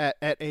 at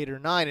 8 or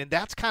 9, and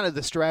that's kind of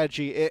the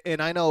strategy.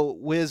 And I know,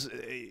 Wiz,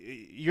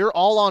 you're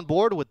all on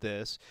board with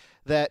this,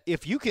 that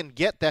if you can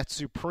get that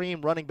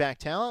supreme running back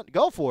talent,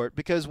 go for it,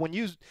 because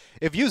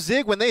if you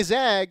zig when they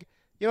zag,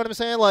 you know what I'm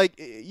saying? Like,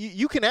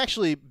 you can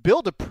actually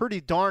build a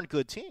pretty darn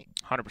good team.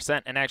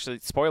 100%. And actually,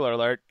 spoiler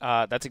alert,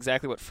 that's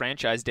exactly what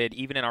Franchise did,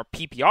 even in our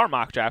PPR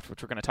mock draft,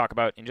 which we're going to talk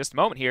about in just a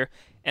moment here.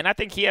 And I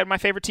think he had my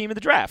favorite team in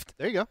the draft.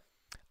 There you go.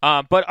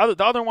 But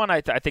the other one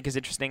I think is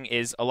interesting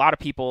is a lot of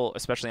people,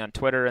 especially on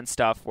Twitter and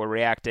stuff, were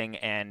reacting,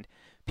 and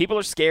people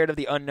are scared of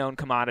the unknown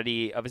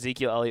commodity of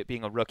Ezekiel Elliott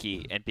being a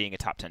rookie and being a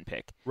top 10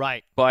 pick.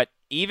 Right. But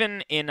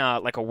even in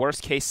like a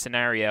worst-case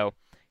scenario,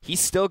 he's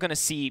still going to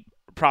see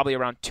probably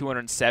around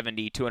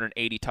 270,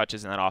 280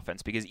 touches in that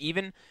offense, because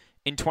even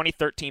in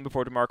 2013,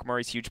 before DeMarco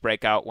Murray's huge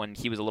breakout, when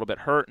he was a little bit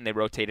hurt and they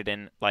rotated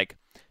in like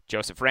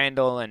Joseph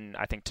Randle and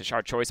I think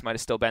Tashard Choice might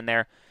have still been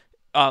there,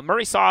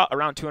 Murray saw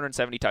around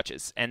 270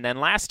 touches. And then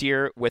last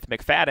year with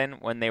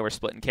McFadden, when they were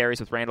splitting carries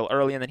with Randall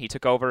early and then he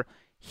took over,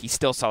 he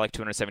still saw like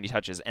 270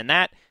 touches. And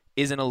that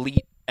is an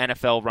elite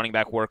NFL running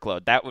back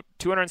workload.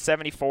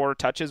 274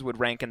 touches would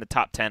rank in the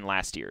top 10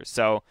 last year.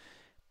 So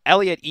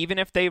Elliott, even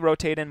if they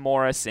rotate in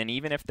Morris and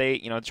even if they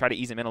try to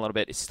ease him in a little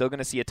bit, is still going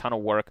to see a ton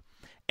of work.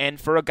 And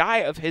for a guy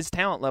of his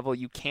talent level,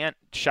 you can't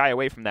shy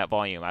away from that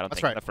volume, I don't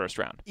think, in the first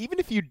round. Even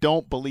if you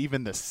don't believe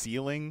in the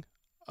ceiling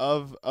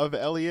of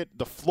Elliott,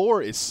 the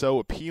floor is so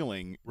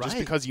appealing just Right.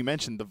 because you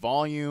mentioned the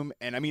volume.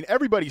 And, I mean,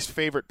 everybody's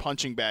favorite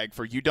punching bag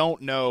for you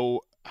don't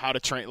know how to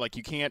train, like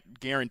you can't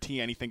guarantee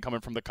anything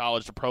coming from the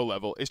college to pro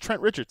level, is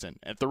Trent Richardson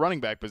at the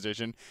running back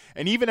position.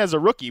 And even as a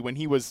rookie, when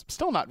he was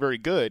still not very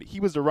good, he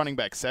was the running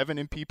back 7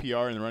 in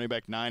PPR and the running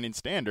back 9 in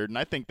standard. And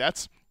I think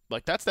that's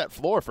that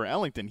floor for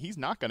Ellington. He's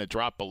not going to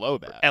drop below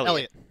that.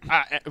 Elliott.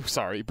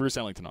 Sorry, Bruce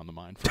Ellington on the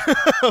mind.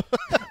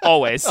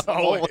 Always.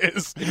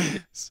 Always.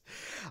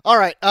 All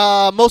right.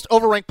 Most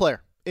overranked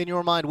player in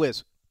your mind,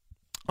 Wiz.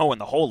 Oh,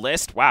 and the whole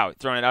list? Wow,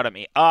 throwing it out at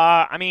me.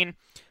 I mean,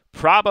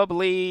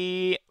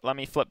 probably, let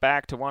me flip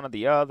back to one of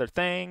the other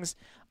things.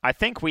 I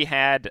think we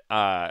had,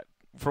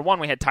 for one,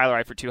 we had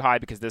Tyler Eifert too high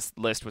because this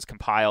list was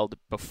compiled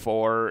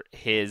before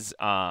his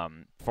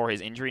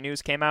injury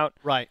news came out.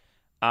 Right.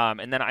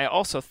 And then I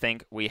also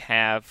think we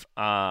have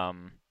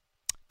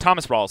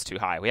Thomas Rawls too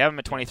high. We have him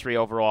at 23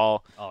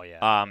 overall. Oh,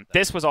 yeah.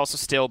 This was also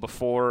still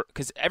before,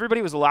 because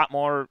everybody was a lot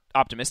more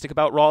optimistic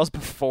about Rawls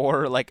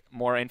before like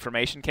more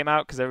information came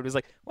out, because everybody was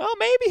like, well,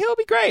 maybe he'll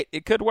be great.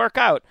 It could work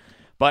out.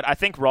 But I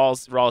think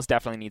Rawls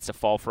definitely needs to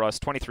fall for us.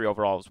 23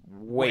 overall is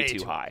way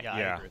too high. Yeah, I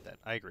agree with that.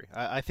 I agree.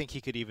 I think he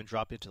could even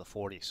drop into the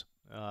 40s.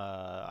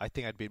 I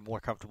think I'd be more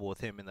comfortable with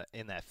him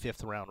in that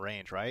 5th round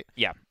range, right?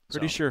 Yeah.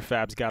 Pretty sure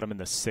Fab's got him in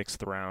the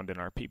 6th round in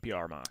our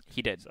PPR mock.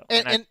 He did. So.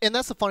 And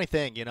that's the funny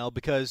thing,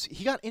 because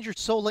he got injured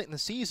so late in the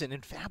season,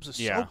 and Fabs was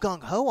so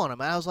gung-ho on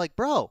him. And I was like,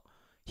 bro,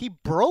 he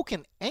broke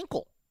an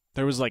ankle.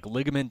 There was like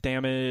ligament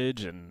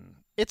damage, and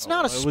it's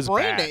not a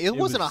sprain. It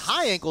wasn't a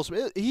high ankle.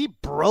 He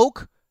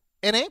broke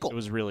an ankle. It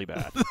was really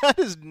bad. That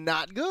is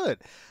not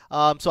good.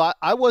 So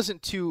I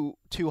wasn't too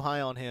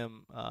high on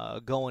him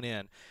going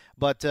in.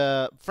 But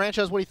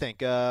franchise, what do you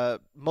think?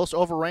 Most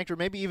overranked or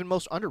maybe even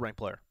most underranked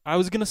player? I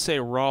was gonna say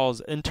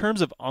Rawls in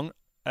terms of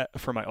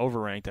for my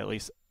overranked at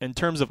least. In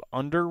terms of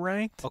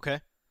underranked,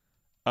 okay.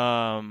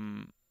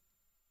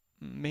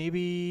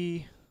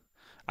 Maybe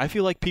I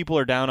feel like people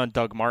are down on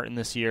Doug Martin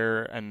this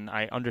year, and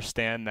I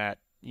understand that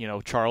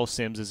Charles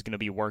Sims is gonna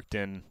be worked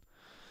in.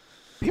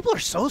 People are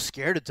so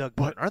scared of Doug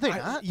Martin, are they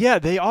not? Yeah,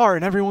 they are,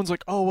 and everyone's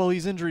like, "Oh, well,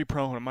 he's injury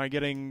prone. Am I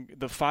getting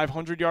the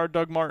 500-yard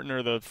Doug Martin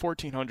or the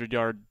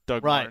 1,400-yard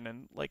Doug Martin?"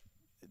 And like,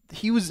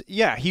 he was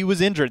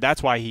injured.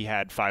 That's why he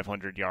had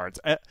 500 yards.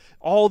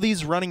 All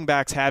these running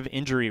backs have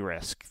injury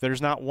risk.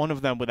 There's not one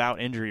of them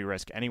without injury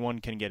risk. Anyone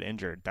can get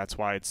injured. That's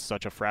why it's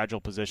such a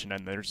fragile position,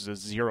 and there's a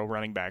zero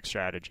running back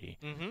strategy.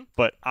 Mm-hmm.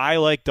 But I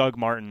like Doug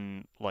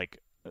Martin.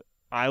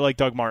 I like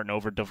Doug Martin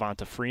over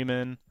Devonta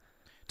Freeman.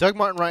 Doug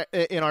Martin,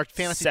 in our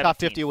fantasy 17th. top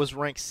 50, was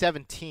ranked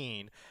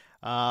 17,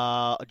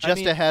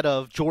 ahead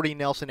of Jordy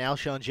Nelson,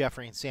 Alshon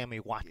Jeffrey, and Sammy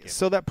Watkins.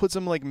 So that puts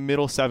him like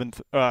middle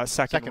second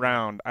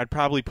round. I'd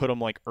probably put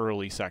him like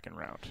early second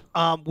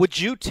round. Would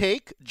you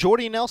take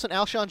Jordy Nelson,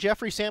 Alshon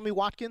Jeffrey, Sammy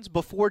Watkins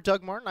before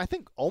Doug Martin? I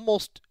think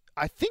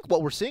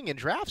what we're seeing in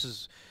drafts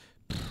is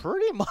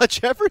pretty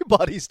much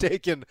everybody's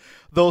taking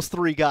those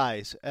 3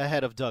 guys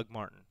ahead of Doug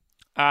Martin.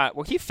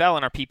 Well, he fell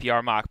in our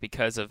PPR mock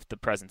because of the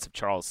presence of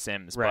Charles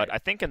Sims. Right. But I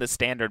think in the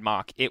standard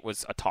mock, it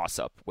was a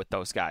toss-up with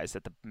those guys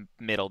at the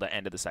middle to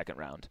end of the second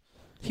round,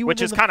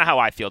 which is kind of how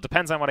I feel.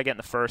 Depends on what I get in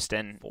the first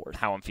and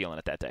how I'm feeling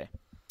it that day.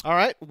 All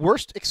right.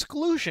 Worst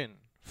exclusion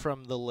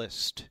from the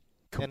list.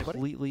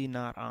 Completely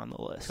not on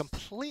the list.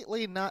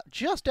 Completely not.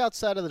 Just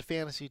outside of the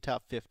fantasy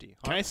top 50.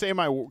 Can I say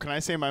my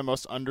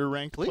most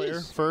underranked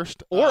player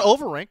first? Or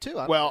overranked, too.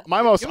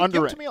 My most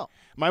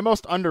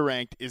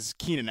underranked is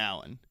Keenan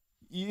Allen.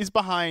 He's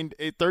behind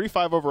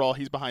 35 overall.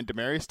 He's behind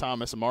Demaryius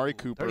Thomas, Amari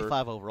Cooper.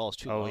 35 overall is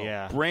too low. Oh,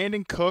 yeah.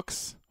 Brandon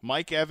Cooks,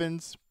 Mike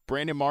Evans,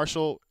 Brandon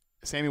Marshall,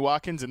 Sammy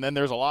Watkins, and then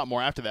there's a lot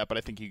more after that. But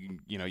I think you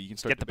can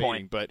start Get the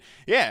debating. point. But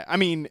yeah, I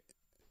mean,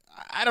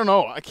 I don't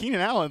know. Keenan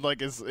Allen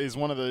is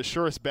one of the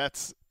surest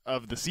bets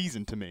of the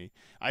season to me.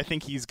 I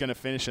think he's going to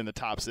finish in the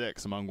top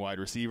 6 among wide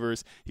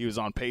receivers. He was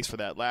on pace for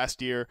that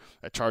last year.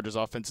 That Chargers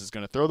offense is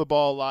going to throw the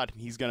ball a lot, and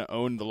he's going to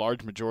own the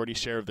large majority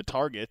share of the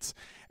targets.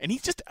 And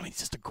he's just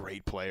a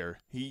great player.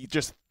 He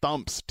just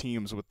thumps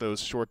teams with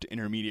those short to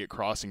intermediate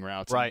crossing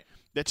routes. Right. And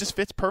that just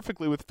fits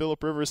perfectly with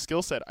Phillip Rivers'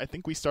 skill set. I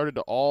think we started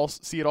to all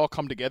see it all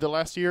come together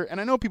last year.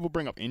 And I know people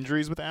bring up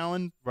injuries with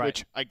Allen,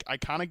 which I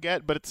kind of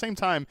get, but at the same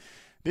time,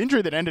 the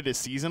injury that ended his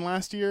season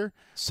last year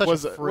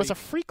was a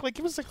freak. Like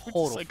it was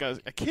like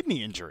a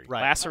kidney injury,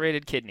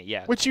 Lacerated kidney,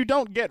 yeah. Which you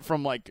don't get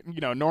from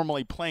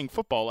normally playing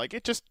football. Like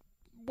it just,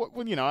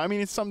 I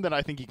mean, it's something that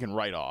I think you can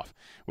write off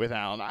with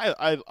Allen.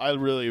 I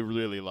really,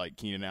 really like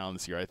Keenan Allen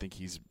this year. I think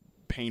he's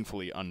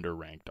painfully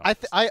underranked.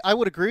 I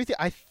would agree with you.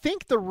 I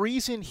think the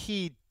reason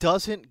he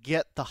doesn't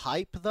get the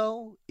hype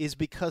though is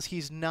because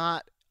he's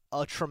not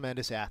a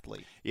tremendous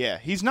athlete. Yeah,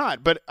 he's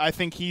not. But I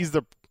think he's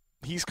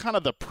kind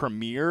of the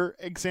premier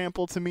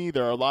example to me.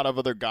 There are a lot of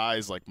other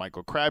guys like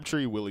Michael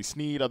Crabtree, Willie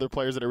Snead, other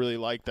players that I really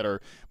like that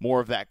are more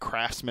of that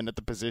craftsman at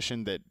the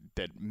position that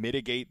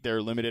mitigate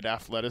their limited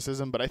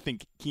athleticism. But I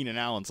think Keenan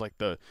Allen's like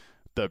the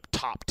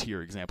top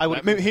tier example.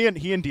 He and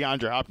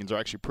DeAndre Hopkins are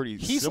actually pretty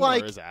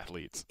similar as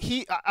athletes.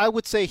 I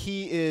would say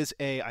he is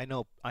I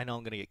know I'm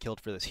going to get killed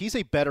for this. He's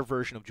a better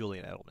version of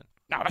Julian Edelman.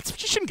 No, you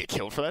shouldn't get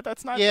killed for that.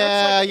 That's not.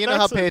 Yeah, that's you know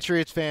how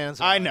Patriots fans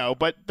are. I know,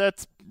 but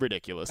that's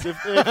ridiculous. If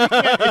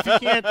you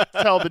can't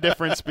tell the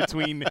difference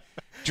between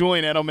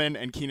Julian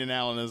Edelman and Keenan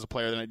Allen as a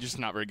player, then I'm just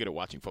not very good at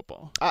watching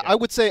football. I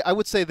would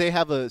say they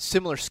have a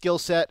similar skill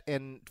set,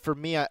 and for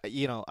me,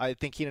 I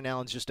think Keenan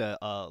Allen's just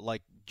a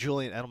like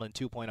Julian Edelman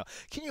 2.0.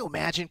 Can you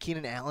imagine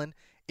Keenan Allen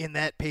in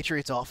that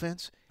Patriots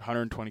offense?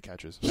 120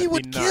 catches. He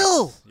would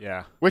kill.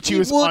 Yeah. Which he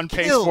was on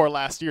pace for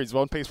last year. He's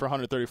on pace for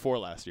 134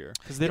 last year.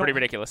 Pretty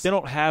ridiculous. They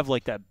don't have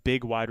like that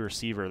big wide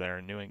receiver there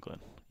in New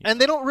England. And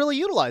they don't really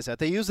utilize that.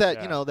 They use that,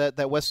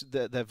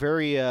 that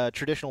very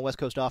traditional West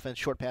Coast offense,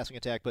 short passing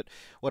attack. But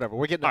whatever,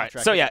 we're getting all on right.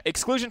 track. So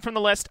exclusion from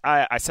the list.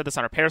 I said this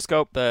on our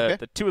Periscope.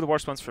 The two of the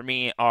worst ones for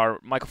me are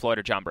Michael Floyd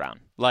or John Brown.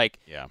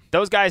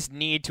 Those guys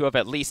need to have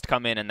at least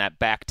come in that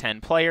back 10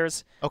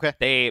 players. Okay.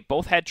 They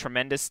both had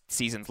tremendous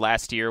seasons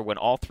last year when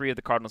all three of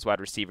the Cardinals wide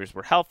receivers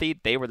were healthy.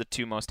 They were the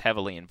two most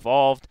heavily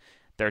involved.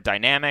 They're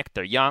dynamic.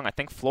 They're young. I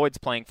think Floyd's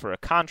playing for a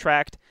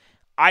contract.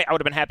 I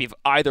would have been happy if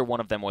either one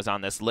of them was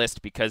on this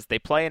list because they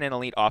play in an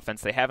elite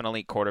offense, they have an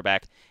elite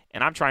quarterback,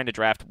 and I'm trying to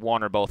draft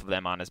one or both of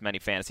them on as many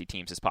fantasy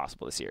teams as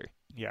possible this year.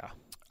 Yeah.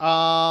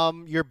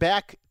 Your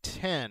back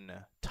 10,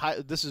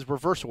 this is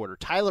reverse order.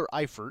 Tyler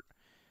Eifert,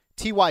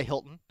 T.Y.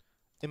 Hilton,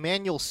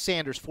 Emmanuel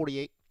Sanders,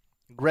 48,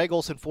 Greg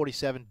Olsen,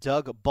 47,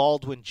 Doug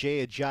Baldwin,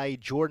 Jay Ajayi,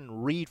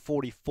 Jordan Reed,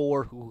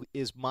 44, who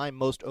is my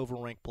most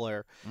overranked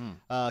player,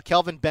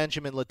 Kelvin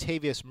Benjamin,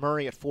 Latavius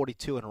Murray at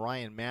 42, and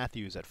Ryan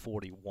Matthews at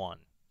 41.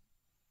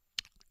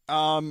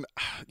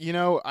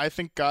 I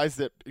think guys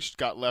that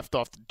got left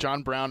off,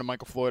 John Brown and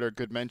Michael Floyd are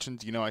good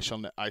mentions.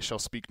 I shall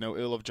speak no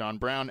ill of John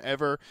Brown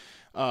ever.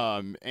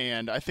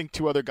 And I think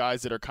two other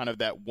guys that are kind of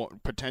that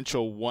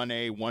potential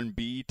 1A,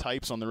 1B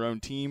types on their own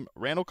team,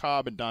 Randall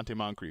Cobb and Dante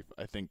Moncrief,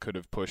 I think could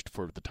have pushed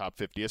for the top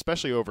 50,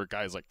 especially over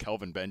guys like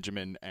Kelvin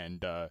Benjamin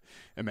and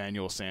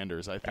Emmanuel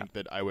Sanders. I think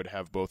that I would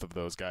have both of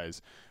those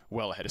guys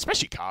well ahead,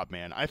 especially Cobb,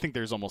 man. I think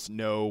there's almost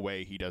no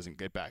way he doesn't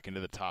get back into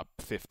the top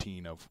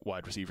 15 of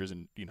wide receivers,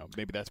 and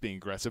maybe that's being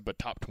aggressive, but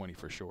top 20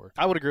 for sure.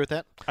 I would agree with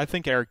that. I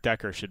think Eric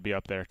Decker should be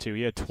up there too.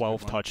 He had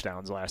 12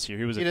 touchdowns last year.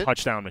 He was a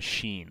touchdown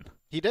machine.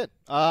 He did.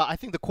 I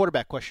think the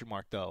quarterback question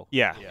mark, though,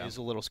 is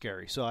a little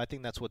scary. So I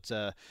think that's what's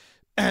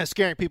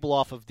scaring people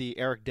off of the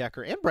Eric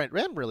Decker and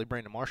really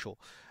Brandon Marshall.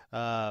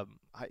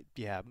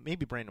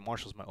 Maybe Brandon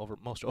Marshall's my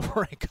most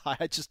overranked guy.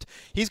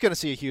 He's going to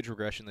see a huge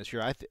regression this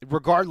year,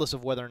 regardless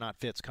of whether or not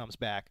Fitz comes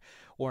back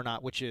or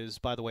not, which is,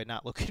 by the way,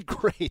 not looking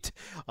great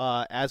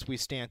as we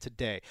stand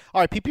today.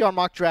 All right, PPR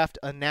mock draft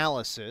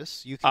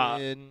analysis. You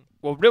can.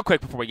 Well, real quick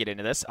before we get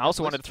into this, I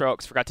also wanted to throw,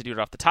 because I forgot to do it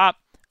off the top.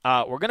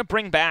 We're going to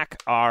bring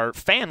back our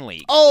fan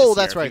league. Oh,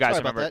 that's right. If you guys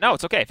Sorry remember. about that. No,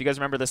 it's okay. If you guys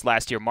remember this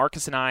last year,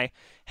 Marcus and I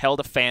held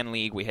a fan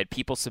league. We had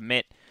people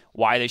submit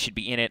why they should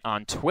be in it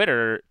on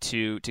Twitter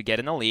to get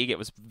in the league. It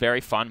was very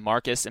fun.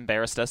 Marcus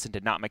embarrassed us and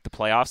did not make the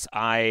playoffs.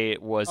 I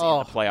was in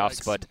the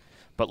playoffs,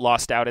 but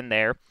lost out in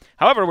there.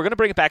 However, we're going to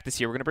bring it back this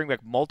year. We're going to bring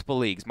back multiple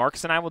leagues.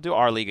 Marcus and I will do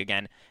our league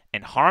again,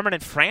 and Harmon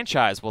and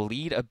Franchise will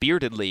lead a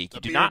bearded league.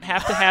 You do not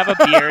have to have a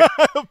beard.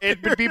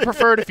 It would be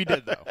preferred if you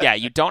did, though. Yeah,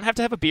 you don't have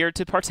to have a beard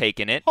to partake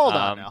in it. Hold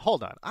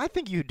on. I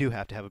think you do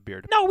have to have a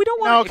beard. No, we don't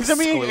want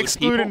to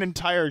exclude an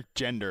entire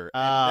gender.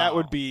 That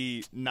would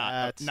be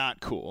not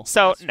cool.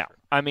 So, no.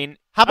 I mean,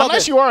 how about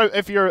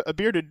if you're a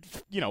bearded,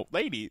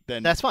 lady,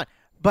 then that's fine.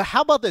 But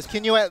how about this?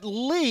 Can you at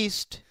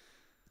least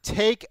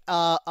take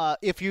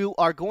if you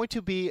are going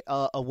to be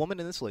a woman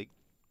in this league?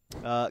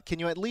 Can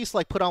you at least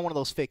put on one of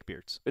those fake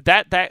beards?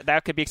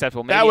 That could be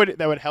acceptable. Maybe,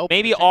 that would help.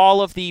 Maybe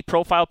all of the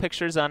profile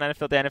pictures on the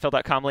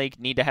NFL.com league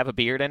need to have a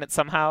beard in it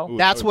somehow. Ooh,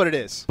 that's what it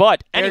is.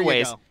 But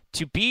anyways,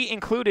 to be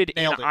included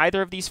Nailed in it.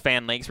 either of these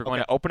fan leagues, we're going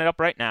to open it up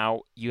right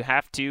now. You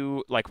have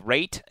to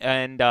rate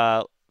and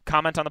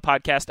comment on the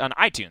podcast on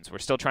iTunes. We're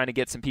still trying to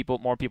get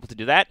more people to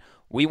do that.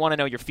 We want to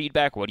know your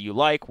feedback. What do you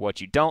like? What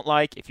you don't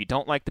like? If you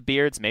don't like the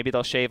beards, maybe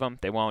they'll shave them.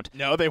 They won't.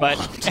 No, they won't.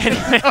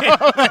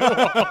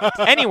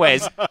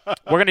 Anyways,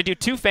 we're going to do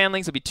 2 fan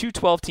leagues. It'll be 2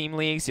 12-team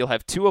leagues. You'll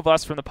have 2 of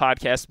us from the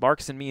podcast,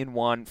 Marcus and me in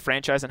one,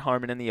 Franchise and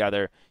Harmon in the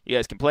other. You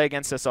guys can play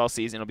against us all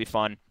season. It'll be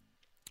fun.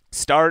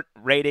 Start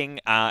rating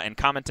and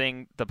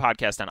commenting the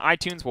podcast on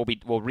iTunes.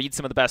 We'll read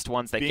some of the best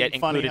ones that get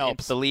included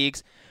into the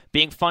leagues.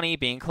 Being funny,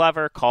 being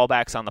clever,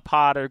 callbacks on the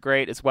pod are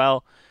great as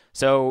well.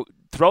 So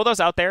throw those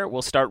out there.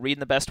 We'll start reading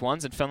the best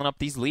ones and filling up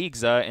these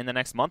leagues in the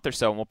next month or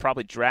so. And we'll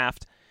probably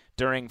draft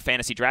during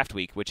Fantasy Draft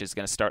Week, which is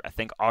going to start, I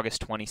think,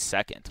 August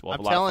 22nd. We'll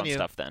have a lot of fun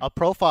stuff then. A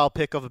profile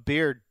pic of a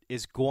beard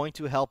is going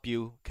to help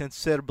you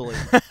considerably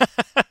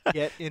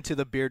get into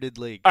the bearded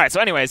league. All right, so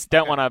anyways,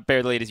 don't want to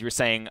bear the lead, as you were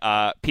saying.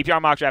 PPR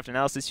mock draft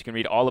analysis, you can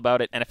read all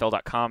about it,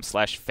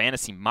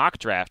 NFL.com/fantasy mock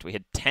draft. We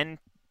had 10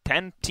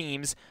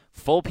 teams,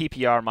 full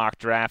PPR mock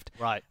draft.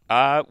 Right.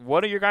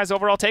 What are your guys'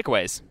 overall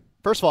takeaways?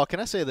 First of all, can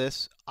I say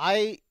this?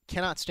 I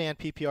cannot stand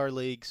PPR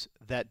leagues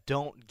that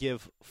don't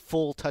give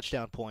full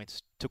touchdown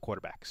points to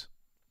quarterbacks.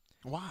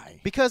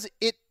 Why? Because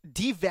it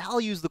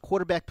devalues the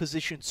quarterback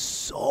position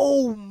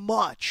so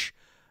much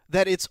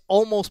that it's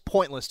almost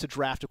pointless to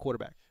draft a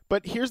quarterback.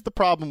 But here's the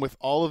problem with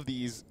all of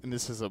these, and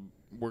this is a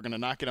we're going to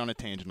not get on a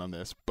tangent on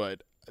this,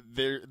 but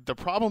the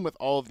problem with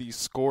all of these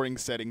scoring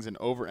settings and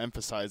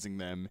overemphasizing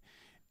them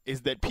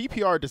is that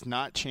PPR does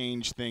not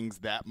change things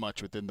that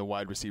much within the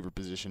wide receiver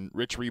position.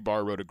 Rich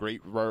Rebar wrote a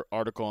great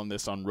article on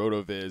this on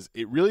RotoViz.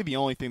 The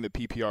only thing that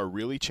PPR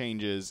really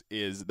changes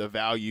is the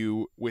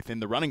value within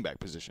the running back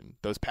position.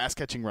 Those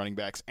pass-catching running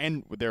backs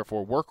and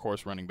therefore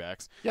workhorse running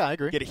backs Yeah, I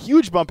agree. get a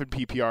huge bump in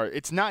PPR.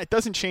 It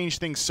doesn't change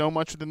things so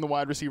much within the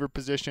wide receiver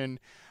position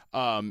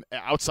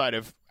outside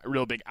of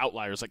real big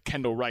outliers. Like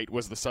Kendall Wright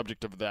was the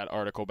subject of that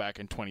article back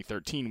in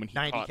 2013 when he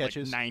 90 caught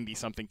catches. like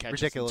 90-something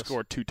catches Ridiculous. and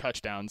scored 2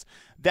 touchdowns.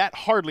 That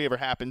hardly ever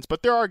happens,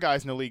 but there are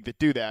guys in the league that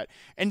do that.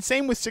 And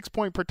same with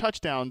 6-point per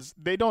touchdowns.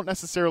 They don't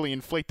necessarily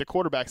inflate the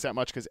quarterbacks that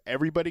much because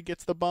everybody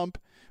gets the bump.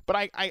 But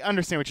I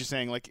understand what you're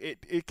saying. Like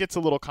it gets a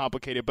little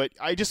complicated, but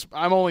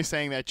I'm only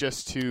saying that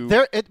just to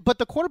But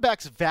the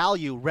quarterback's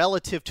value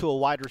relative to a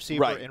wide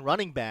receiver Right. and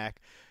running back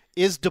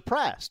is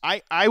depressed.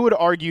 I would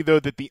argue, though,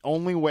 that the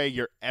only way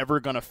you're ever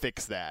going to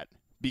fix that,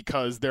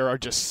 because there are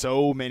just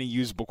so many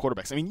usable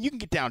quarterbacks. I mean, you can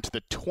get down to the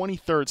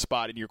 23rd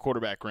spot in your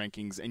quarterback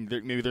rankings, and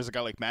maybe there's a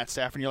guy like Matt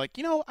Stafford, and you're like,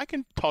 I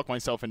can talk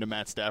myself into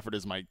Matt Stafford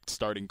as my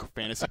starting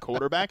fantasy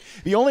quarterback.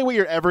 The only way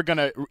you're ever going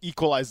to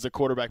equalize the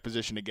quarterback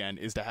position again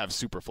is to have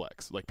super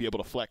flex, like be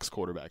able to flex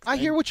quarterbacks. I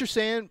hear what you're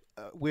saying.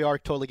 We are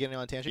totally getting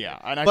on a tangent. Yeah,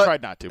 and I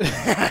tried not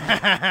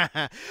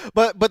to.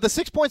 But the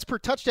 6 points per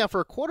touchdown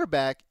for a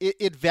quarterback,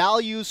 it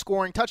values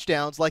scoring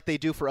touchdowns like they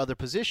do for other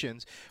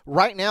positions.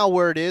 Right now,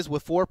 where it is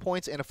with 4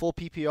 points and a full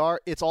PPR,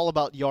 it's all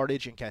about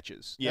yardage and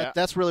catches. Yeah.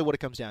 That's really what it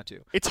comes down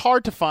to. It's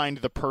hard to find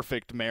the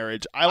perfect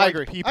marriage. I like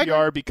agree.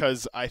 PPR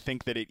because I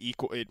think that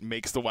it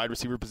makes the wide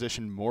receiver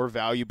position more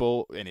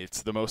valuable, and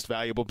it's the most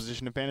valuable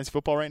position in fantasy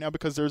football right now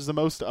because there's the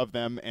most of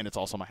them, and it's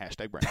also my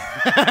hashtag brand.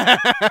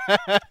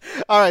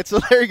 All right, so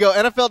there you go.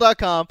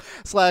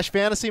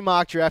 NFL.com/fantasy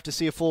mock draft to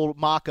see a full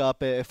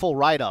mock-up, a full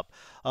write-up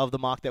of the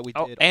mock that we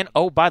did.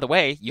 By the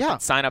way, you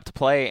can sign up to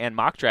play and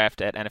mock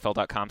draft at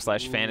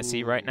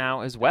NFL.com/fantasy right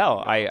now as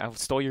well. I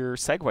stole your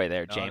segue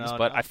there, James,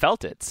 but I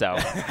felt it. So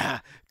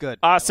good.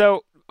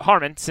 So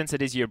Harmon, since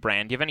it is your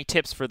brand, do you have any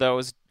tips for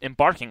those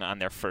embarking on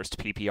their first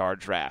PPR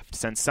draft?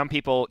 Since some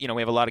people, we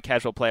have a lot of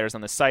casual players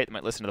on the site that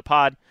might listen to the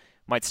pod,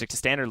 might stick to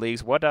standard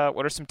leagues. What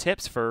are some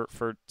tips for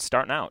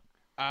starting out?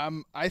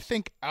 I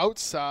think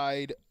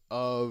outside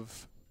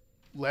of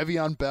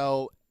Le'Veon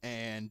Bell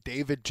and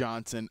David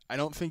Johnson, I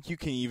don't think you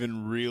can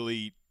even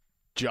really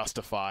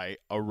justify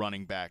a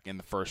running back in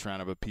the first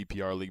round of a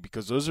PPR league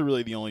because those are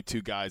really the only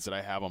 2 guys that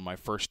I have on my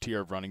first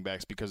tier of running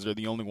backs because they're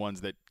the only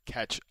ones that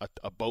catch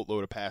a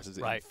boatload of passes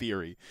in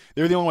theory.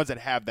 They're the only ones that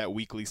have that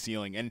weekly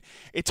ceiling, and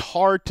it's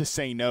hard to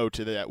say no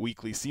to that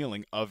weekly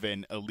ceiling of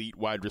an elite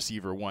wide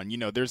receiver one.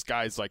 There's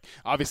guys like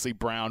obviously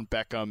Brown,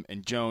 Beckham,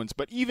 and Jones,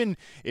 but even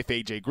if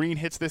AJ Green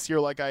hits this year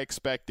like I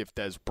expect, if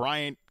Des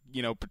Bryant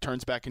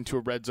turns back into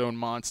a red zone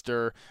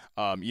monster.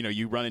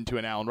 You run into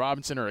an Allen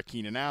Robinson or a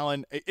Keenan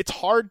Allen. It's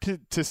hard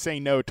to say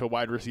no to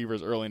wide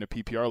receivers early in a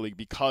PPR league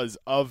because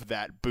of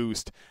that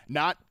boost,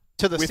 not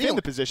to the within ceiling.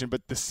 the position,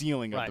 but the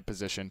ceiling of the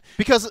position.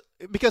 Because a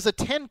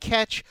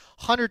 10-catch,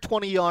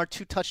 120-yard,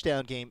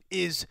 2-touchdown game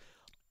is,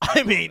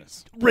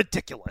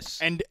 ridiculous.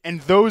 And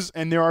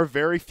there are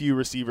very few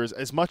receivers,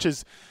 as much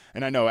as,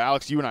 and I know,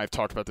 Alex, you and I have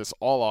talked about this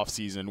all off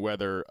season,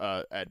 whether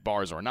at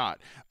bars or not,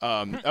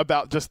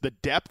 about just the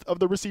depth of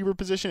the receiver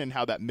position and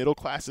how that middle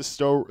class is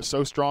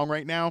so strong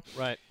right now.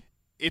 Right.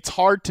 It's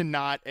hard to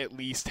not at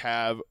least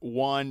have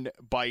one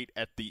bite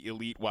at the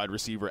elite wide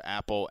receiver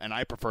apple, and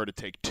I prefer to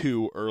take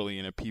 2 early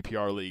in a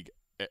PPR league,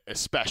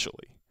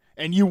 especially.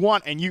 And you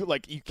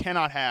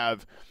cannot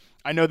have.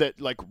 I know that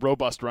like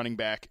robust running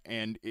back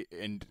and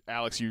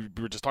Alex, you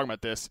were just talking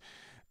about this.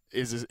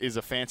 Is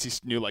a fancy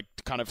new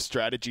kind of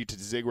strategy to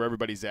zig where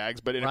everybody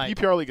zags, but in a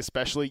PPR league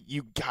especially,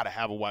 you got to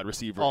have a wide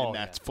receiver in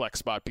that flex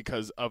spot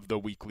because of the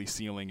weekly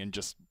ceiling and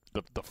just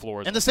the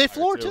floor and the safe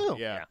floor too.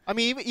 Yeah, I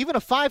mean even a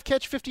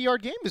 5-catch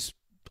 50-yard game is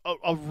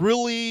a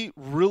really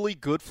really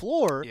good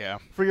floor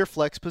for your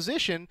flex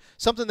position,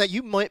 something that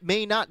you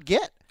may not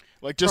get.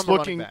 Like just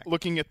looking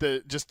at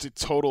the just a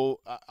total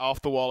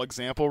off the wall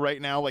example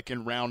right now, like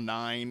in round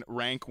 9,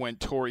 Rank went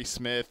Torrey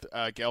Smith,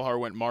 Gelhar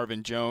went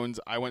Marvin Jones,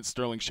 I went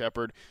Sterling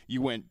Shepard,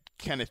 you went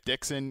Kenneth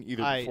Dixon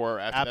either before or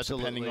after that,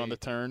 depending on the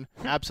turn.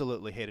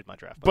 Absolutely hated my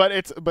draft.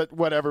 But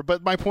whatever.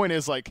 But my point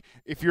is, like,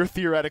 if you're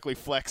theoretically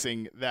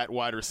flexing that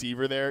wide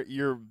receiver there,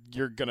 you're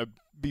gonna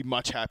be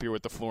much happier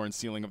with the floor and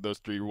ceiling of those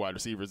 3 wide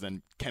receivers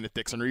than Kenneth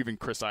Dixon or even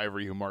Chris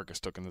Ivory, who Marcus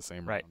took in the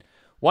same round.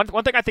 One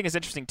thing I think is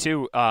interesting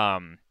too,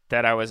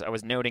 that I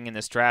was noting in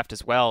this draft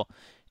as well,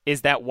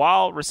 is that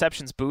while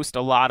receptions boost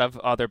a lot of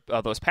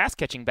those pass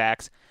catching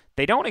backs,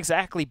 they don't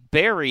exactly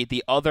bury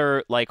the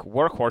other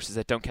workhorses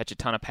that don't catch a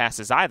ton of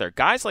passes either.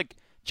 Guys like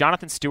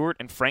Jonathan Stewart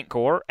and Frank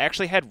Gore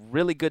actually had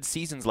really good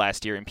seasons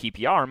last year in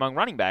PPR among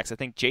running backs. I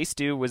think Jay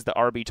Stu was the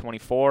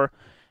RB24,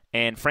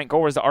 And Frank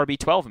Gore was the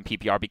RB12 in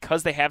PPR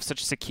because they have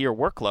such secure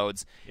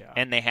workloads,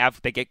 and they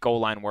get goal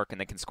line work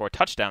and they can score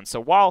touchdowns. So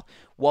while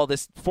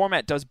this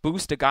format does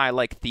boost a guy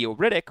like Theo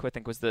Riddick, who I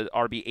think was the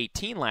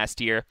RB18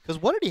 last year,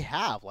 because what did he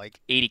have?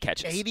 Like 80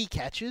 catches. 80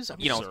 catches. I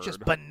mean, you know, it's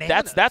just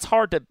bananas. That's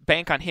hard to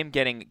bank on him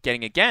getting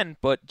again.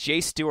 But Jay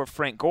Stewart,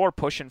 Frank Gore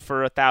pushing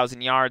for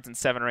 1,000 yards and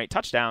 7 or 8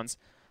 touchdowns.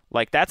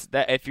 Like that.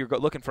 If you're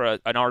looking for an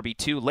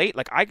RB2 late,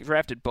 like I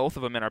drafted both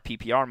of them in our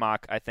PPR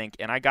mock, I think,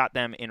 and I got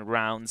them in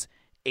rounds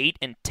 8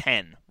 and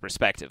 10,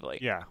 respectively.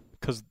 Yeah,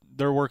 because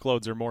their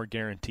workloads are more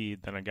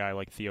guaranteed than a guy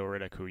like Theo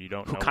Riddick,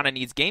 who kind of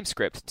needs game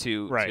script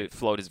to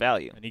float his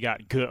value. And he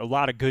got a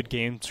lot of good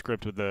game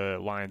script with the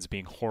Lions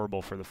being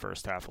horrible for the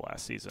first half of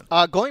last season.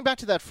 Going back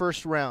to that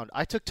first round,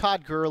 I took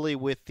Todd Gurley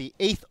with the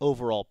 8th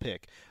overall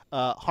pick.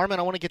 Harmon,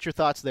 I want to get your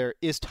thoughts there.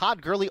 Is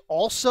Todd Gurley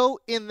also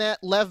in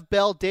that Lev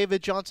Bell,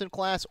 David Johnson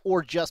class,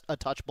 or just a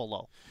touch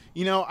below?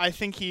 You know, I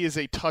think he is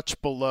a touch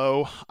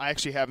below. I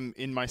actually have him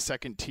in my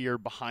second tier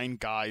behind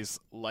guys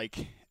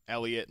like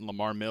Elliott and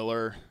Lamar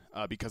Miller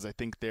because I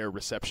think their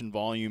reception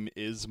volume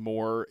is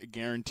more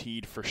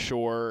guaranteed for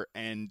sure.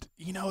 And,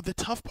 you know, the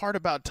tough part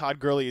about Todd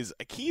Gurley is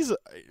he's an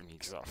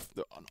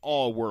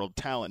all-world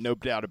talent, no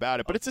doubt about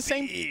it. But it's the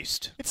same.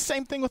 It's the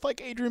same thing with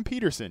like Adrian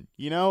Peterson.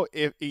 You know,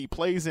 if he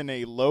plays in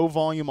a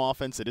low-volume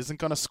offense that isn't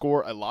going to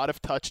score a lot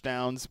of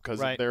touchdowns because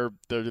of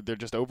their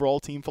just overall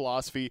team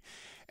philosophy.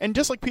 And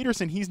just like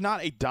Peterson, he's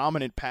not a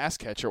dominant pass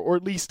catcher, or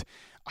at least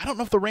I don't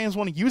know if the Rams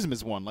want to use him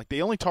as one. Like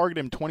they only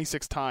targeted him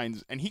 26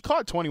 times, and he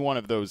caught 21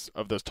 of those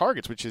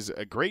targets, which is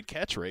a great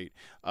catch rate.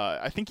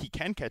 I think he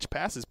can catch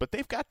passes, but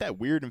they've got that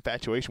weird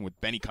infatuation with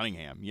Benny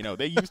Cunningham. You know,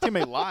 they used him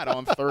a lot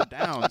on third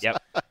downs.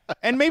 Yep.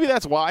 And maybe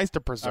that's wise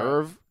to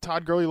preserve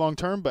Todd Gurley long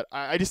term, but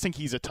I just think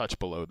he's a touch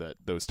below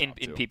those top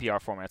in two.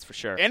 PPR formats for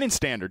sure, and in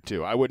standard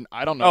too. I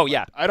don't know. Oh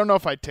yeah. I don't know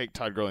if I'd take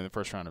Todd Gurley in the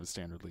first round of a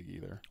standard league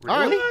either.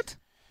 Really?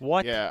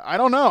 What? Yeah, I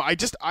don't know.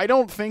 I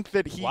don't think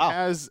that he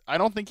has. I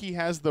don't think he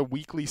has the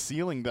weekly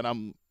ceiling that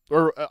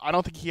I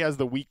don't think he has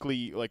the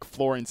weekly like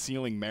floor and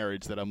ceiling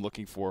marriage that I'm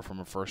looking for from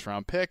a first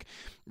round pick.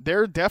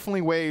 There are definitely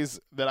ways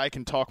that I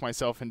can talk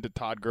myself into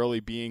Todd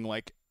Gurley being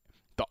like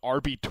the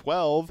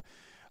RB12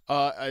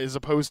 as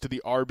opposed to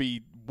the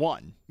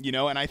RB1. You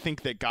know, and I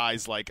think that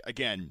guys like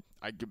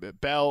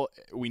Bell,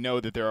 we know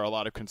that there are a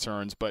lot of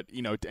concerns, but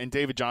you know, and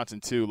David Johnson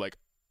too. Like,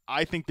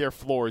 I think their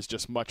floor is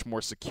just much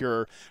more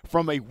secure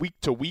from a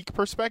week-to-week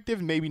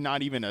perspective, maybe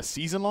not even a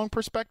season-long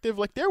perspective.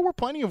 Like, there were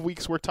plenty of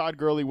weeks where Todd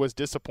Gurley was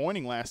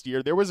disappointing last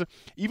year. There was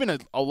even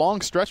a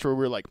long stretch where we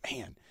were like,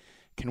 man,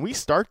 can we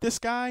start this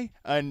guy?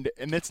 And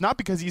it's not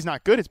because he's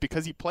not good. It's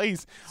because he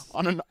plays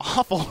on an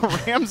awful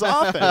Rams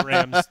offense.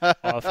 Rams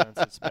offense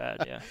is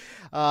bad,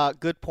 yeah.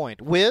 Good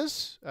point.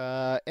 Wiz,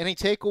 any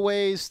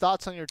takeaways,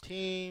 thoughts on your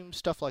team,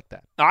 stuff like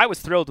that? I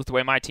was thrilled with the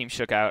way my team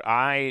shook out.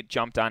 I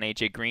jumped on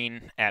A.J.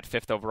 Green at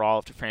 5th overall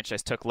after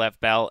franchise took Lev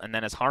Bell. And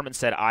then as Harmon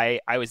said,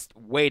 I was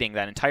waiting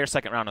that entire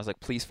second round. I was like,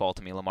 please fall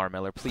to me, Lamar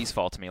Miller. Please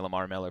fall to me,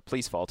 Lamar Miller.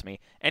 Please fall to me.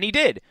 And he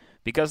did.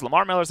 Because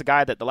Lamar Miller's a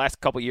guy that the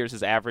last couple years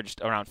has averaged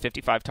around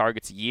 55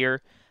 targets a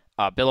year.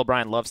 Bill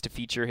O'Brien loves to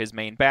feature his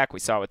main back. We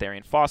saw it with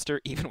Arian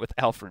Foster, even with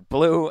Alfred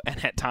Blue,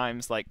 and at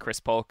times like Chris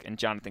Polk and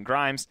Jonathan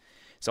Grimes.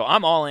 So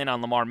I'm all in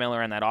on Lamar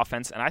Miller and that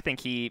offense, and I think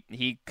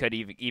he could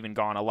even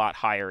gone a lot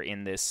higher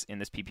in this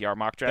PPR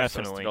mock draft.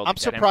 Definitely. I'm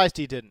surprised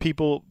he didn't.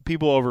 People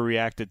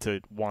overreacted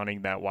to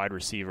wanting that wide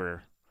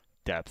receiver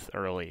depth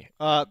early.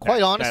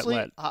 Quite honestly,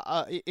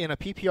 in a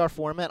PPR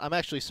format, I'm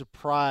actually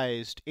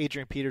surprised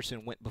Adrian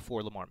Peterson went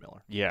before Lamar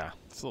Miller. Yeah,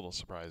 it's a little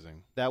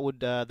surprising. That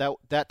would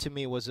that to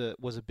me was a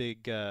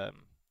big all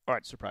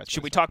right surprise.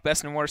 Should we talk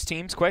best and worst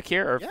teams quick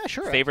here, or yeah,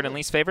 sure, favorite and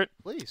least favorite?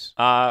 Please.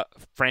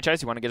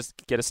 Franchise, you want to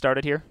get us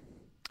started here?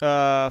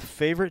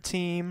 Favorite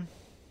team.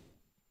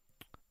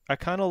 I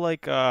kind of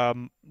like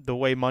the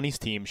way Money's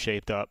team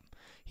shaped up.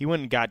 He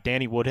went and got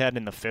Danny Woodhead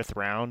in the 5th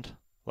round.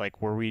 Like,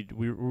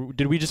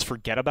 did we just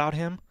forget about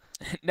him?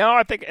 No,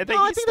 I think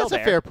that's still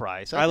a fair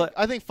price.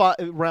 I think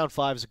round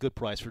 5 is a good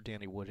price for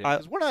Danny Woodhead.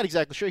 Because we're not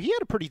exactly sure. He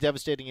had a pretty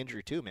devastating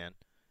injury too, man.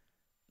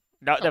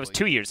 No, that was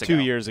 2 years ago.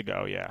 2 years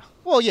ago, yeah.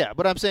 Well, yeah,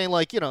 but I'm saying,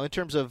 like, you know, in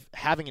terms of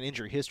having an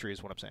injury history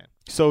is what I'm saying.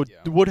 So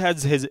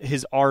Woodhead's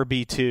his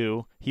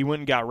RB2. He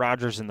went and got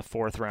Rodgers in the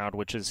 4th round,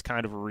 which is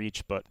kind of a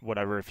reach, but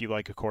whatever. If you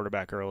like a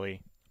quarterback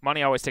early,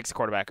 Money always takes a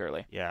quarterback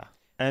early. Yeah.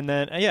 And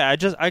then, I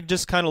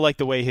just kind of like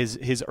the way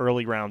his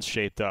early rounds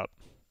shaped up.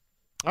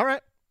 All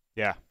right.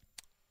 Yeah.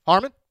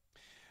 Harmon?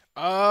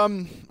 I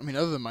mean,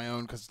 other than my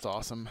own, because it's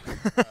awesome.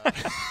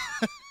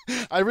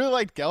 I really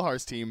liked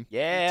Gelhar's team.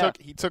 Yeah.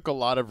 He took a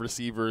lot of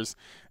receivers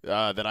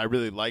that I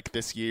really like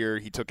this year.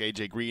 He took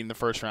A.J. Green in the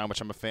 1st round,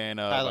 which I'm a fan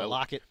of. Tyler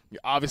Lockett.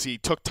 Obviously, he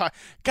took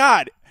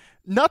God,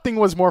 nothing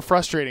was more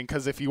frustrating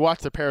because if you watch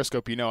the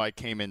Periscope, you know I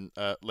came in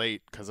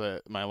late because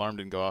my alarm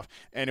didn't go off.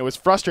 And it was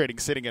frustrating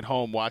sitting at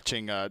home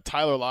watching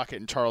Tyler Lockett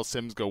and Charles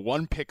Sims go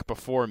one pick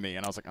before me.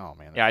 And I was like, oh,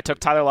 man. Yeah, I took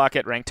Tyler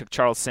Lockett, Rank took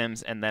Charles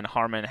Sims, and then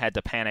Harmon had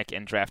to panic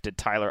and drafted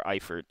Tyler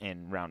Eifert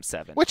in round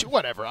 7. Which,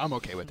 whatever. I'm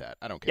okay with that.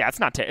 I don't care. Yeah, it's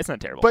not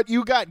terrible. But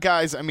you got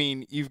guys, I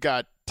mean, you've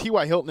got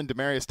T.Y. Hilton and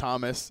Demaryius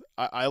Thomas.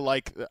 I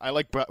like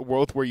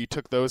both where you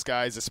took those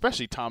guys,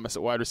 especially Thomas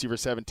at wide receiver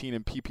 17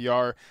 in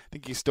PPR. I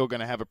think he's still going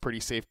to have a pretty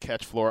safe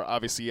catch floor.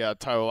 Obviously,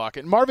 Tyler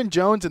Lockett. And Marvin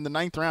Jones in the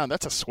 9th round,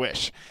 that's a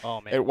swish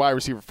at wide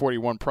receiver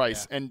 41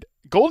 price. Yeah. And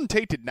Golden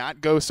Tate did not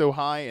go so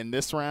high in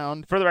this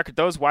round. For the record,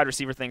 those wide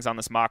receiver things on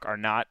this mock are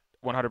not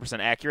 100%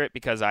 accurate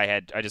because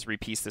I just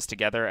repieced this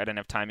together. I didn't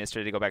have time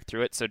yesterday to go back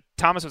through it. So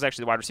Thomas was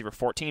actually the wide receiver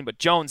 14, but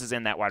Jones is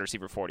in that wide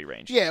receiver 40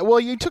 range. Yeah, well,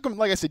 you took him,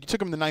 like I said, you took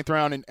him in the 9th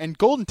round, and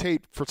Golden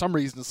Tate, for some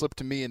reason, slipped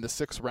to me in the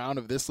 6th round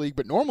of this league,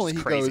 but normally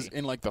he goes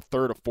in like the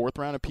 3rd or 4th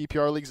round of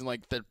PPR leagues, and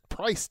like the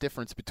price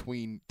difference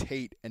between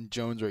Tate and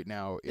Jones right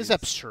now is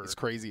absurd. It's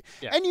crazy.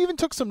 Yeah. And you even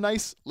took some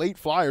nice late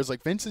flyers,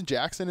 like Vincent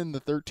Jackson in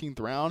the 13th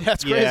round.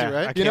 That's crazy,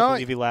 right? I can't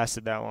believe he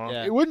lasted that long.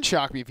 Yeah. It wouldn't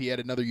shock me if he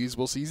had another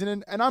usable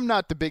season, and I'm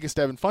not the biggest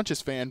Devin Funchess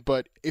fan,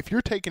 but if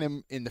you're taking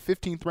him in the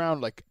 15th round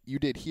like you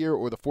did here,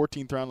 or the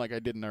 14th round like I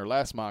did in our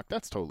last mock,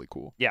 that's totally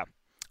cool. Yeah.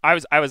 I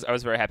was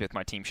very happy with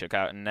my team shook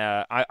out, and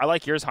I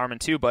like yours, Harmon,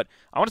 too. But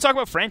I want to talk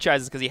about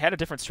franchises because he had a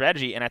different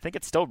strategy, and I think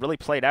it still really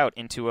played out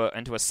into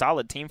a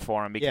solid team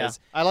for him. Because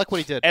I like what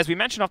he did. As we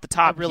mentioned off the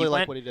top, I really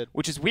like what he did,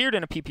 which is weird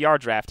in a PPR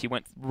draft. He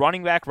went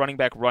running back.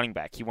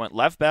 He went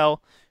Lev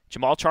Bell,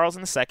 Jamal Charles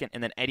in the 2nd,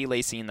 and then Eddie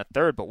Lacy in the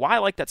 3rd. But why I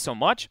like that so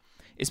much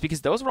is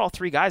because those were all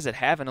 3 guys that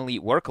have an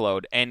elite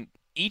workload, and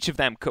each of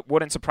them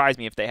wouldn't surprise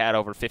me if they had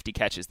over 50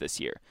 catches this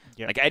year.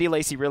 Yep. Like Eddie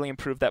Lacy really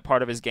improved that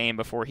part of his game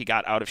before he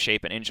got out of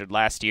shape and injured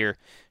last year.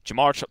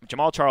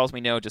 Jamal Charles, we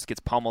know, just gets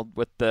pummeled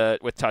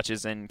with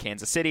touches in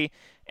Kansas City.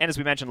 And as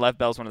we mentioned, Lev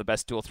Bell's one of the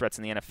best dual threats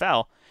in the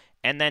NFL.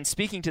 And then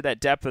speaking to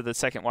that depth of the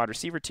 2nd wide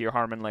receiver tier,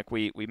 Harmon, like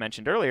we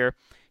mentioned earlier,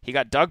 he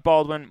got Doug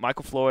Baldwin,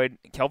 Michael Floyd,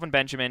 Kelvin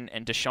Benjamin,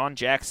 and Deshaun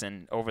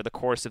Jackson over the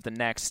course of the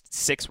next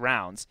 6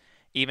 rounds,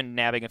 even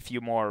nabbing a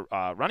few more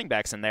running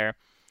backs in there.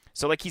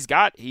 So like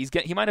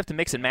he might have to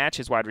mix and match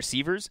his wide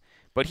receivers,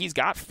 but he's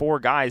got 4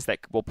 guys that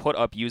will put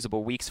up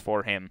usable weeks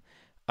for him,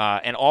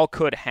 and all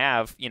could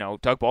have.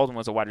 Doug Baldwin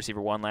was a wide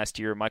receiver 1 last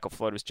year. Michael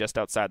Floyd was just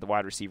outside the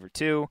wide receiver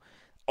 2.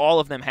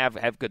 All of them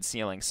have good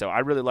ceilings. So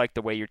I really like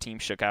the way your team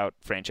shook out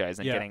franchise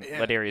and getting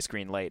Ladarius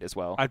Green late as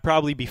well. I'd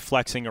probably be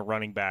flexing a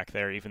running back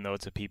there, even though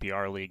it's a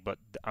PPR league, but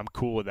I'm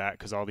cool with that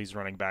because all these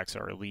running backs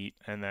are elite,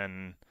 and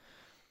then.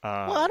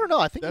 Well, I don't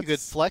know. I think you could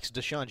flex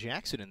Deshaun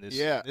Jackson in this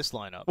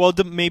lineup. Well,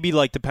 maybe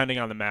like depending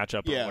on the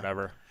matchup or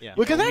whatever. Yeah,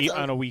 because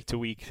on a week to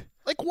week.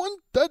 Like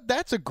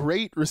that's a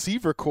great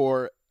receiver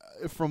core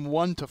from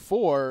 1 to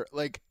 4.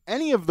 Like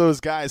any of those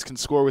guys can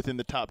score within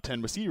the top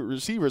 10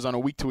 receivers on a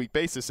week to week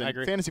basis. And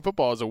fantasy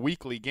football is a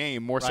weekly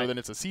game more so than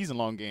it's a season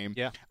long game.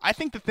 Yeah, I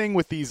think the thing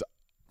with these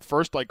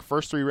first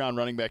 3 round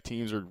running back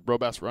teams or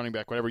robust running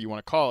back, whatever you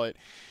want to call it,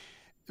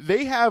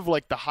 they have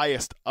like the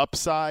highest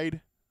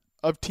upside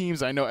of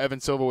teams. I know Evan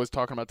Silva was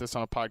talking about this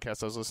on a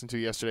podcast I was listening to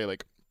yesterday.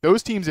 Like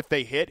those teams, if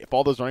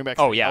all those running backs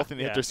are healthy and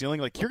they hit their ceiling,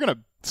 like you're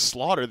gonna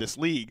slaughter this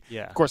league.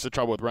 Yeah. Of course, the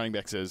trouble with running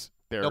backs is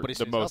they're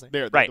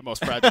the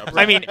most fragile.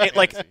 I mean,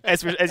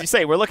 as you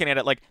say, we're looking at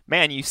it like,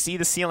 man, you see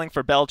the ceiling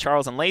for Bell,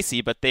 Charles, and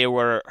Lacy, but they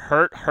were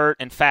hurt,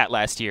 and fat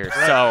last year.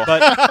 So,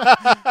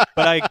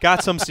 but I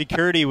got some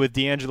security with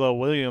D'Angelo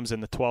Williams in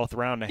the 12th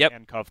round to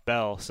handcuff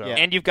Bell. So,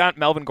 and you've got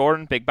Melvin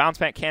Gordon, big bounce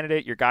back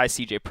candidate. Your guy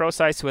CJ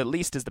Prosise, who at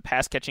least is the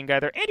pass catching guy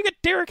there, and you got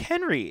Derrick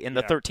Henry in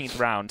the 13th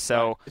round.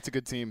 So it's a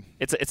good team.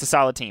 It's a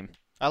solid team.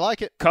 I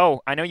like it.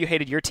 Co, I know you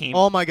hated your team.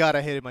 Oh my God,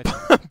 I hated my team.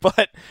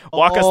 But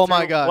walk us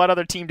through what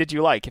other team did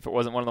you like if it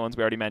wasn't one of the ones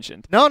we already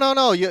mentioned?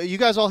 No. You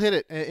guys all hit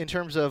it in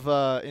terms of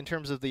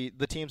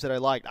the teams that I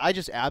liked. I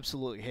just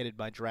absolutely hated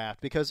my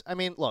draft because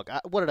look,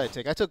 what did I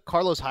take? I took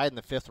Carlos Hyde in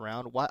the 5th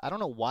round. Why? I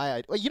don't know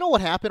why. You know what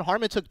happened?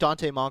 Harmon took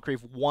Dante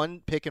Moncrief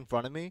 1 pick in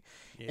front of me,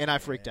 and I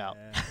freaked out.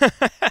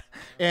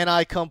 And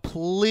I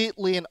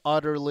completely and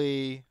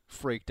utterly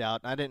freaked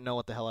out. I didn't know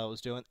what the hell I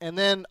was doing. And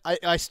then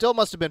I still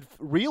must have been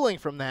reeling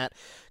from that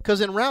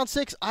because in round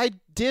 6, I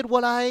did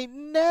what I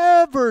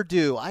never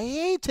do. I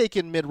hate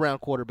taking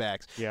mid-round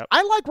quarterbacks. Yep.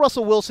 I like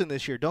Russell Wilson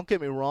this year, don't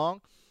get me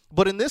wrong.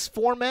 But in this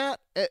format,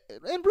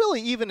 and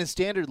really even in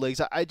standard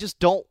leagues, I just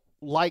don't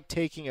like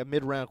taking a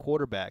mid-round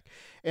quarterback.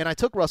 And I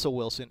took Russell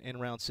Wilson in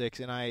round 6,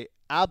 and I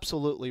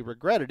absolutely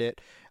regretted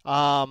it.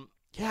 Man,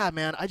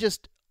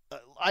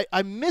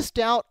 I missed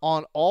out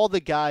on all the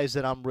guys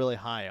that I'm really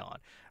high on.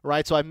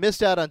 Right, so I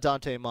missed out on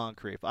Dante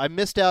Moncrief. I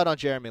missed out on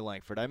Jeremy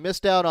Langford. I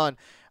missed out on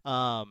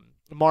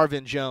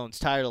Marvin Jones,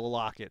 Tyler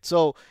Lockett.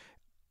 So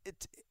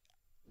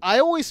I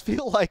always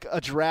feel like a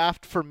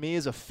draft for me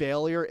is a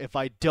failure if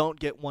I don't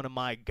get one of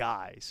my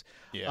guys.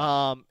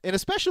 Yeah. And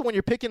especially when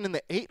you're picking in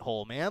the 8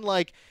 hole, man.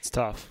 Like it's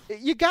tough.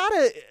 You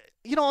gotta,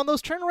 on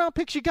those turnaround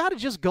picks, you gotta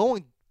just go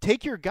and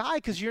take your guy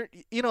because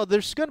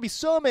there's going to be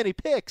so many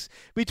picks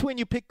when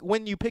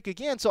you pick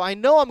again. So I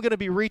know I'm going to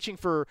be reaching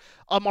for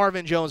a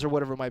Marvin Jones or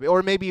whatever it might be,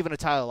 or maybe even a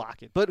Tyler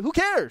Lockett. But who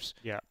cares?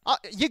 Yeah,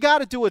 you got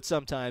to do it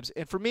sometimes.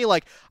 And for me,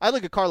 like I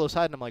look at Carlos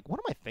Hyde and I'm like, what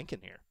am I thinking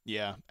here?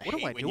 Yeah, what am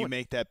I doing? When you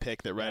make that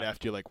pick that right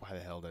after you're like, why the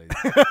hell did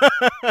I do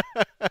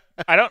that?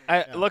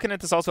 Looking at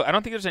this also, I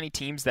don't think there's any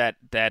teams that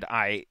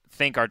I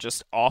think are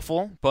just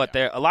awful, but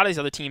a lot of these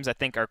other teams I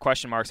think are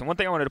question marks. And one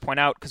thing I wanted to point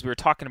out, because we were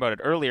talking about it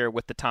earlier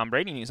with the Tom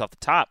Brady news off the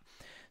top.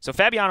 So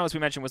Fabiano, as we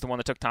mentioned, was the one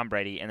that took Tom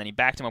Brady, and then he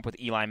backed him up with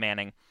Eli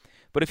Manning.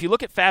 But if you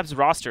look at Fab's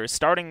roster, his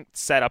starting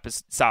setup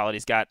is solid.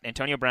 He's got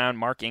Antonio Brown,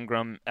 Mark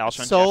Ingram,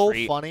 Alshon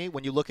Jeffrey. So funny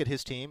when you look at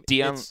his team.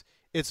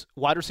 It's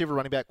wide receiver,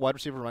 running back, wide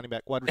receiver, running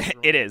back, wide receiver.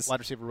 It is wide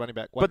receiver, running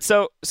back. But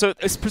so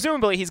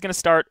presumably he's going to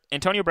start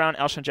Antonio Brown,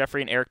 Alshon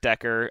Jeffrey, and Eric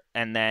Decker,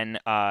 and then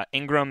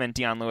Ingram and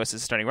Deion Lewis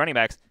as starting running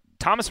backs.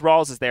 Thomas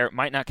Rawls is there,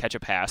 might not catch a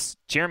pass.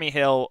 Jeremy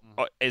Hill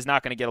is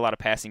not going to get a lot of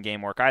passing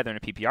game work either in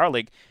a PPR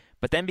league.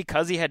 But then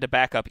because he had to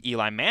back up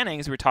Eli Manning,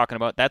 as we were talking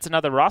about, that's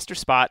another roster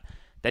spot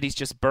that he's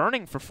just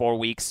burning for 4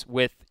 weeks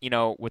with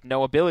no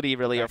ability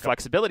really or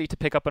flexibility to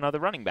pick up another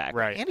running back.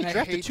 Right. And he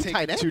drafted 2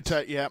 tight ends.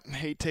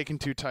 Hate taking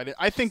 2 tight ends.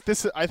 I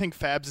think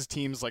Fab's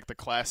team's like the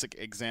classic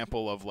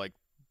example of like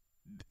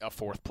a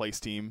 4th place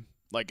team.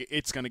 Like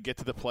it's going to get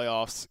to the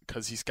playoffs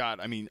because he's got.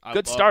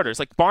 Good starters.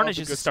 Like Barnage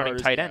is a starting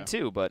tight end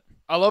too, but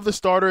I love the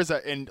starters,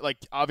 and like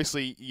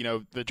obviously,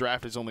 the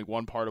draft is only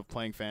one part of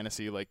playing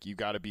fantasy. Like you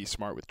got to be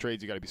smart with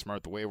trades, you got to be smart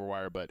with the waiver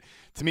wire. But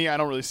to me, I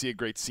don't really see a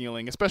great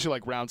ceiling, especially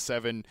like round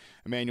 7,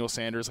 Emmanuel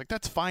Sanders. Like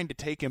that's fine to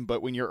take him,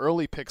 but when your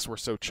early picks were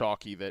so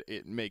chalky that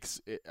it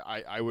makes it,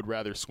 I would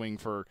rather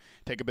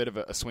take a bit of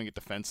a swing at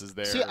the fences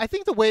there. See, I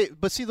think the way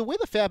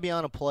that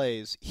Fabiano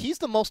plays, he's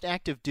the most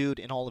active dude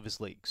in all of his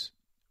leagues.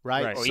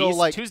 Right.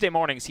 So Tuesday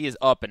mornings, he is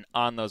up and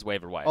on those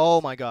waiver wires.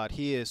 Oh my God,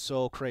 he is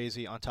so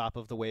crazy on top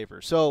of the waiver.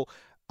 So,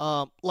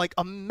 like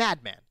a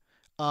madman.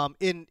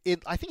 In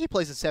I think he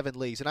plays in 7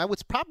 leagues, and I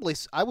would probably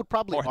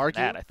More argue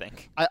than that, I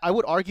think. I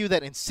would argue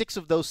that in 6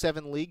 of those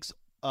 7 leagues,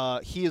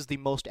 he is the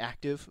most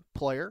active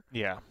player.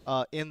 Yeah.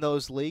 In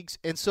those leagues,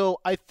 and so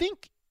I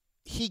think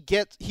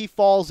he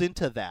falls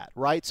into that,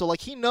 right? So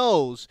like he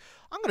knows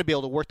I'm going to be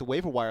able to work the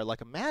waiver wire like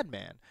a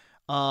madman.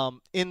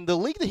 In the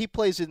league that he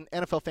plays in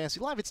NFL Fantasy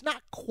Live, it's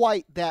not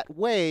quite that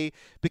way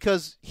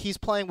because he's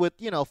playing with,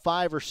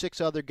 5 or 6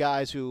 other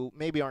guys who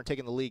maybe aren't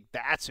taking the league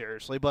that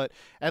seriously, but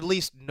at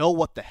least know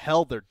what the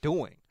hell they're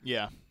doing.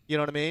 Yeah. You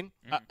know what I mean?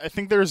 I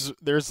think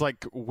there's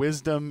like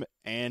wisdom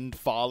and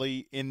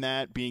folly in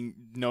that,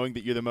 knowing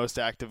that you're the most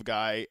active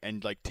guy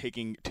and like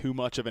taking too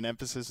much of an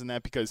emphasis in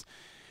that because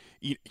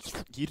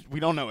we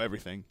don't know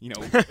everything, In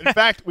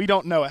fact, we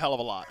don't know a hell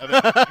of a lot of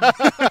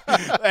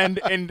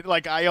it. and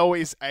like I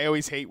always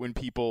hate when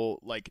people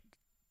like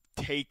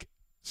take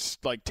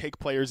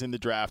players in the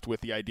draft with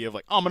the idea of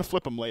like, I'm gonna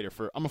flip them later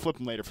for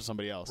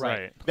somebody else.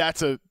 Right.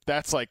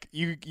 That's like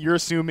you're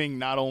assuming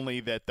not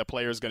only that the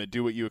player is gonna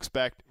do what you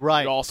expect,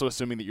 right. You're also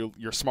assuming that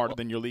you're smarter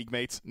than your league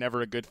mates.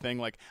 Never a good thing.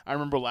 Like I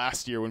remember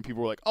last year when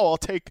people were like, oh, I'll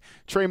take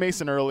Trey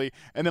Mason early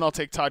and then I'll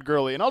take Todd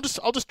Gurley and I'll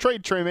just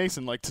trade Trey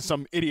Mason like to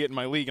some idiot in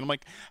my league. And I'm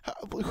like,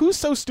 who's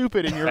so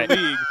stupid in your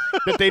league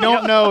that they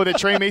don't know that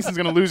Trey Mason's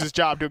gonna lose his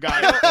job to a guy?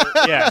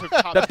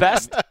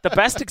 The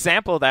best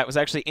example of that was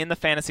actually in the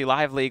Fantasy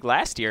Live League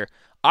last year.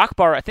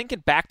 Akbar, I think in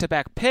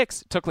back-to-back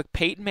picks, took like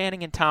Peyton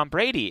Manning and Tom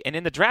Brady. And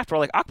in the draft, we're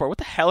like, Akbar, what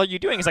the hell are you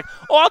doing? He's like,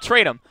 I'll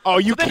trade him. Oh,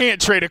 you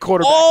can't trade a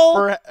quarterback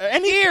for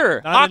any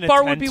year.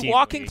 Akbar would be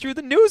walking through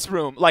the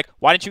newsroom like,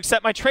 why didn't you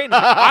accept my trade?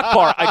 Like,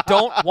 Akbar, I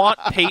don't want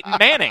Peyton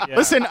Manning. Yeah.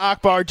 Listen,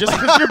 Akbar, just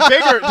because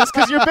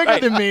you're bigger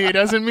than me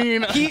doesn't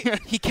mean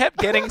he kept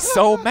getting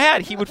so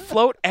mad. He would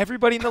float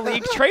everybody in the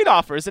league trade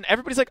offers, and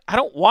everybody's like, I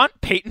don't want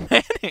Peyton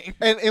Manning.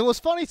 And it was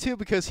funny too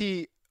because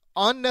he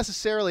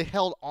unnecessarily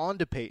held on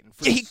to Peyton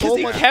for he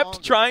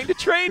kept trying to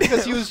trade him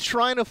because he was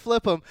trying to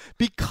flip him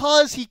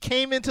because he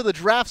came into the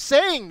draft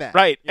saying that.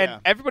 Right. Yeah.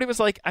 And everybody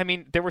was like,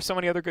 there were so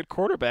many other good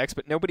quarterbacks,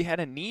 but nobody had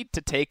a need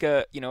to take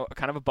a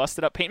kind of a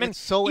busted up Peyton Manning.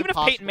 So even if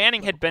Peyton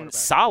Manning had been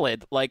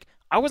solid, like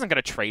I wasn't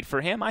going to trade for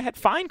him. I had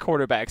fine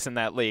quarterbacks in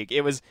that league.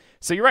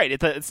 So you're right.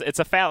 It's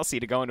a fallacy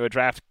to go into a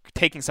draft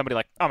taking somebody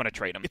like, I'm going to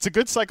trade him. It's a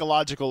good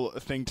psychological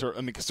thing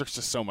because there's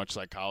just so much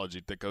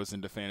psychology that goes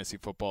into fantasy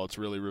football. It's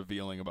really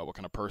revealing about what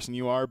kind of person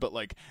you are. But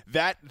like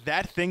that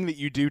thing that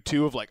you do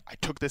too of like, I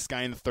took this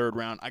guy in the 3rd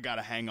round. I got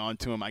to hang on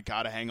to him. I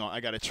got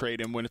to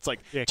trade him when it's like,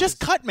 just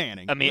cut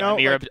Manning.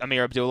 Amir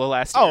Abdullah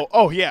last year.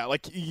 Oh yeah.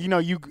 Like,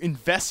 you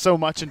invest so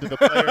much into the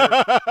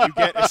player you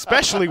get,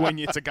 especially when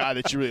it's a guy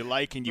that you really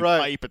like and you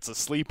hype. It's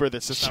a sleeper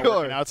that's just not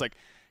working out. It's like,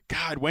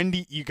 God,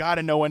 you got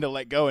to know when to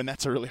let go, and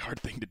that's a really hard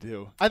thing to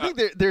do. I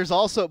think there's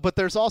also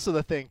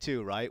the thing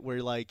too, right?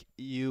 Where like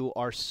you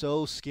are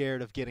so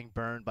scared of getting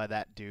burned by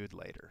that dude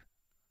later.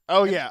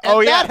 Oh yeah,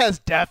 and that has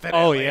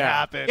definitely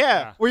happened.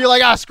 Yeah, where you're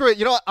like, screw it.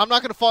 You know what? I'm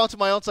not going to fall into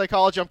my own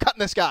psychology. I'm cutting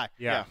this guy.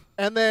 Yeah.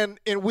 And then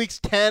in weeks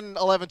 10,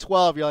 11,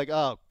 12, you're like,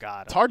 oh,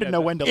 God. It's hard to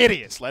know when to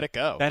let it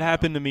go. That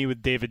happened to me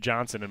with David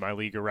Johnson in my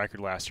league of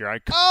record last year.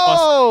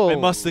 I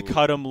must have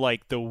cut him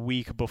like the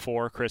week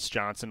before Chris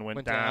Johnson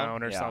went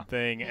down or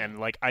something. And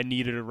like I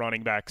needed a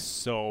running back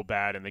so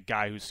bad. And the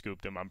guy who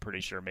scooped him, I'm pretty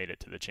sure, made it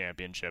to the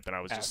championship. And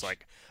I was just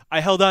like,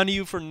 I held on to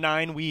you for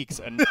 9 weeks.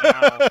 And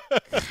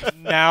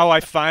now I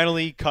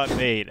finally cut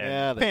bait.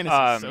 And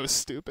fantasy is so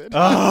stupid.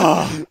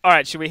 All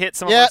right, should we hit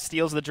some of our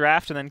steals of the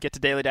draft and then get to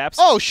Daily Daps?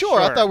 Oh,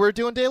 sure. I thought we were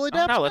We're doing daily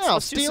daps no, now.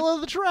 let's do Steal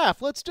of the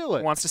draft. Let's do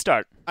it. Who wants to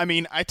start? I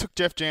mean, I took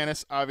Jeff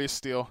Janis, obvious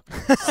steal.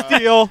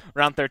 Steal.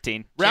 Round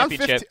 13. Round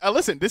Championship. 15.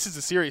 Listen, this is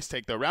a serious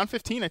take, though. Round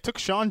 15, I took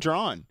Sean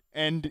Drawn.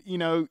 And,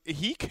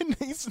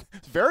 he's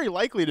very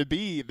likely to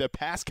be the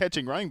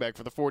pass-catching running back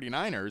for the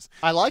 49ers.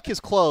 I like his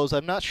clothes.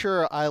 I'm not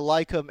sure I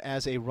like him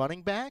as a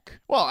running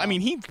back. Well, I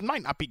mean, he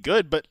might not be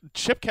good, but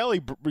Chip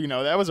Kelly,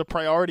 that was a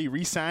priority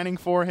re-signing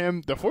for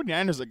him. The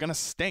 49ers are going to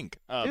stink.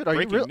 Dude,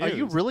 are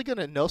you really going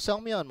to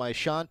no-sell me on my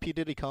Sean P.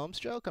 Diddy Combs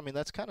joke? I mean,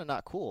 that's kind of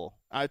not cool.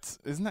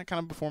 Isn't that kind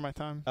of before my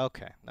time?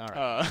 Okay, all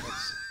right.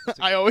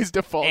 I always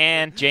default.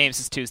 And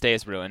James's Tuesday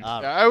is ruined.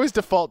 I always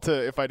default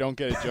to if I don't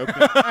get a joke.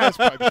 That's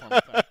probably before my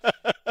time.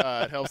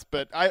 It helps,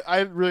 but I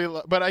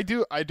really, but I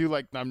do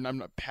like. I'm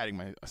not patting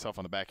myself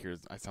on the back here.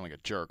 I sound like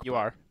a jerk. You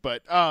are,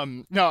 but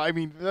no, I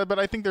mean, but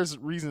I think there's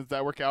reasons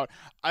that work out.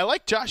 I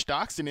like Josh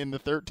Doxson in the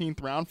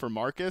 13th round for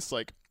Marcus.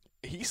 Like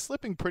he's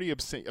slipping pretty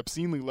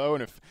obscenely low,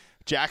 and if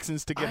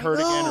Jackson's to get hurt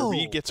again or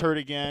Reed gets hurt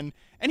again,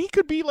 and he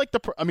could be like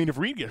if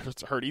Reed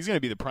gets hurt, he's going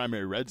to be the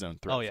primary red zone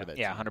threat. For that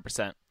team.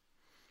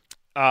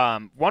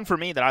 100%. One for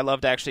me that I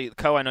loved actually,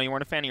 Co, I know you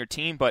weren't a fan of your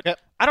team, but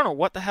I don't know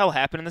what the hell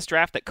happened in this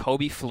draft that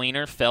Kobe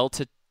Fleener fell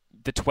to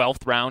the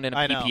 12th round in a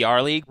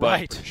PPR league,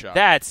 but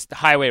that's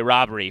highway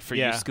robbery for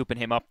you scooping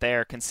him up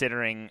there,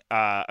 considering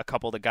a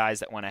couple of the guys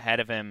that went ahead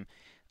of him,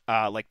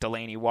 like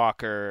Delaney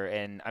Walker,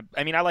 and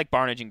I mean, I like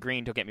Barnage and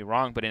Green, don't get me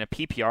wrong, but in a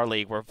PPR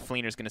league where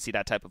Fleener's going to see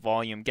that type of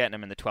volume, getting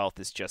him in the 12th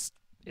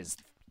is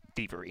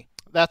thievery.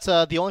 That's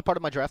the only part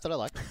of my draft that I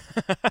like.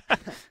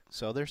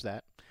 So there's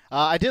that.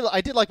 I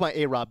did like my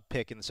A-Rob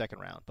pick in the second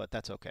round, but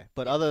that's okay.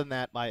 But other than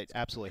that, I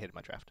absolutely hated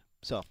my draft.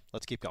 So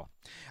let's keep going.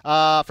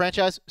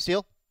 Franchise,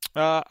 Steele?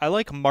 I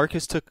like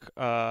Marcus took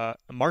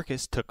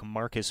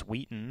Marcus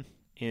Wheaton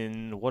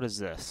in, what is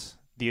this,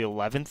 the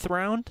 11th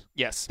round?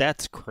 Yes.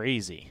 That's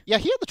crazy. Yeah,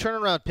 he had the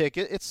turnaround pick.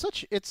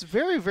 It's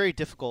very, very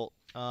difficult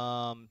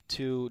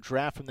to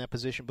draft from that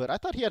position, but I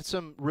thought he had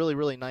some really,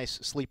 really nice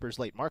sleepers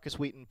late. Marcus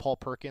Wheaton, Paul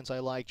Perkins I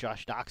like,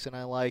 Josh Doxson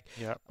I like.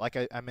 Yep. Like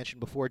I mentioned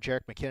before,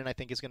 Jerick McKinnon I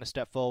think is going to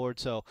step forward.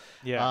 So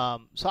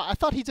so I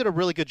thought he did a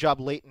really good job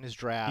late in his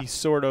draft. He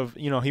sort of,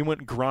 he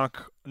went Gronk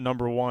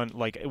number 1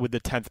 like with the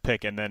 10th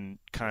pick and then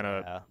kind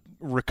of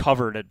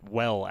recovered it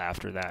well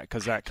after that,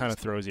 because that kind of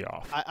throws you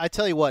off. I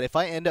tell you what, if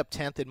I end up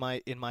 10th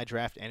in my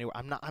draft anywhere,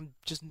 I'm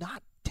just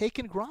not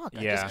taking Gronk.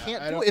 I just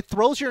can't do it. It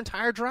throws your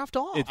entire draft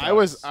off. I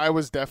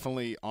was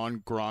definitely on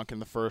Gronk in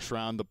the first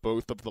round,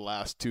 both of the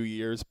last 2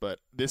 years, but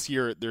this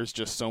year there's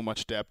just so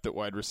much depth at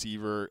wide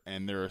receiver,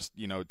 and there's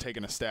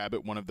taking a stab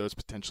at one of those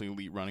potentially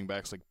elite running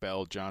backs like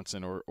Bell,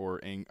 Johnson, or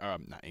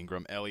not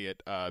Ingram,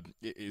 Elliott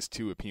is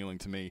too appealing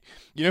to me.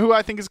 You know who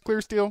I think is a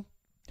clear steal?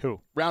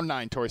 Who? Round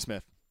 9, Torrey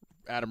Smith,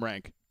 Adam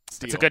Rank.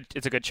 Steal. It's a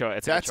good choice.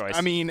 It's a good choice.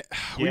 I mean,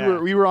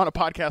 we were on a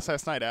podcast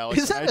last night,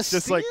 Alex. Is that a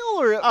steal?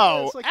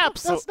 Absolutely.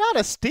 That's not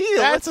a steal.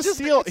 That's a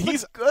steal.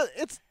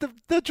 It's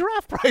the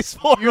draft price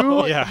for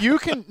him. You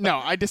can. No,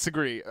 I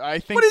disagree. I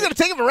think. What are you going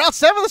to take him in round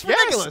 7? That's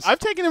ridiculous. Yes, I've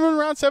taken him in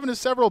round 7 to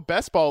several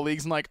best ball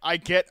leagues, and I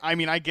get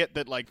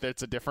that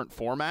that's a different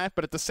format,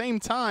 but at the same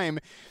time,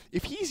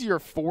 if he's your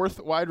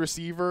 4th wide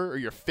receiver or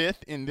your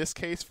 5th in this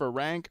case for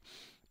Rank,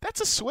 that's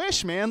a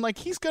swish, man. Like,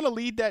 he's going to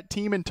lead that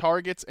team in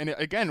targets, and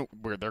again,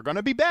 where they're going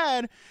to be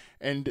bad.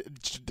 And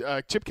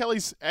Chip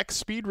Kelly's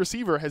ex-speed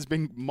receiver has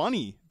been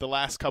money the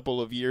last couple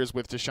of years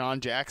with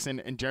Deshaun Jackson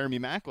and Jeremy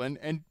Maclin,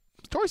 and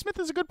Torrey Smith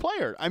is a good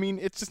player. I mean,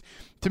 it's just,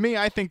 to me,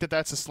 I think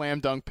that's a slam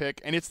dunk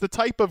pick, and it's the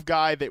type of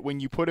guy that when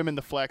you put him in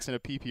the flex in a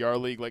PPR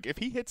league, like if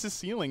he hits his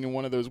ceiling in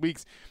one of those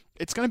weeks,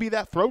 it's going to be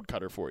that throat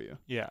cutter for you.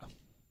 Yeah.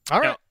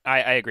 All right. No,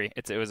 I agree.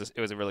 It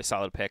was a really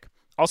solid pick.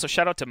 Also,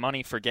 shout out to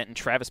Money for getting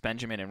Travis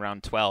Benjamin in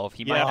round 12.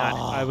 He might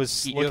not. I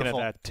was looking at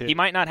that too. He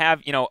might not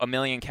have a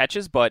million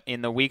catches, but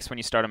in the weeks when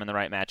you start him in the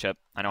right matchup,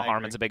 I know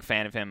Harmon's a big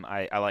fan of him.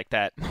 I like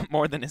that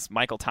more than his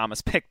Michael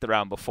Thomas pick the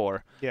round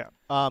before. Yeah.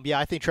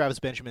 I think Travis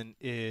Benjamin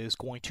is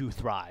going to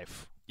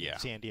thrive in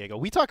San Diego.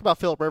 We talk about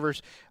Phillip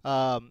Rivers,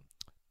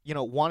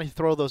 wanting to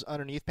throw those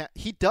underneath.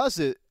 He does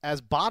it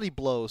as body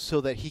blows so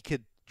that he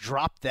could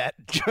drop that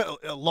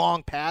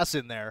long pass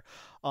in there.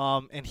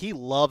 And he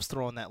loves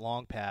throwing that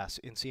long pass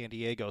in San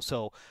Diego.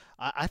 So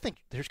I think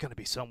there's going to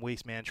be some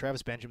weeks, man.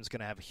 Travis Benjamin's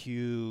going to have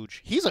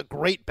he's a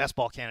great best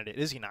ball candidate,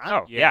 is he not?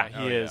 Oh, yeah,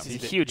 he is.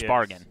 He's a huge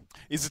bargain.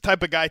 He's the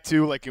type of guy,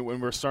 too, like when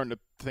we're starting to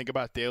think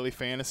about daily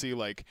fantasy,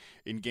 like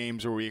in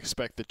games where we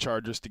expect the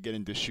Chargers to get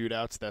into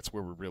shootouts, that's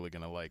where we're really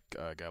going to like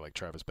a guy like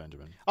Travis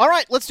Benjamin. All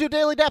right, let's do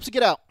Daily Daps and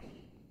get out.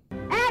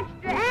 Extra,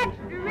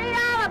 extra, read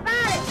all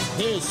about it.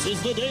 This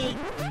is the Daily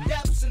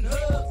Daps and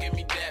Hub. Give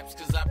me daps,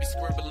 because I be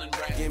scribbling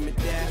right. Give me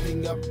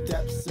dapping up,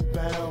 daps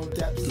abound,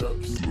 daps.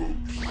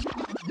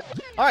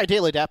 All right,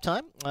 Daily Dap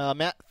time.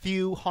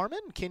 Matthew Harmon,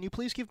 can you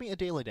please give me a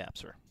Daily Dap,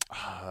 sir?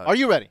 Are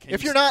you ready?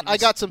 If you're not, I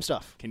got some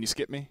stuff. Can you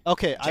skip me?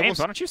 Okay. James,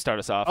 why don't you start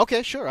us off?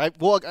 Okay, sure.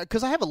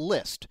 Because I have a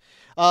list.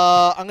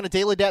 I'm going to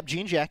Daily Dap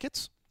jean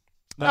jackets.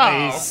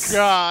 Nice. Oh,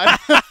 God.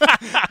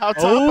 How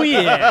topical.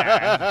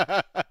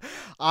 Yeah.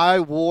 I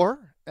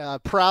wore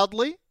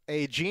proudly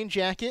a jean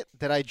jacket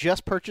that I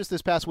just purchased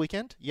this past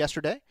weekend,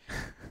 yesterday.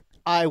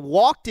 I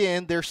walked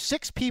in. There's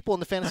 6 people in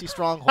the Fantasy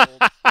Stronghold,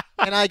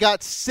 and I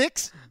got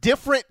 6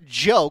 different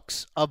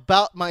jokes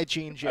about my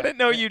jean jacket. I didn't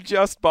know you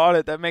just bought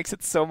it. That makes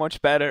it so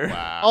much better.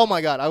 Wow. Oh,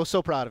 my God. I was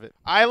so proud of it.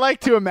 I like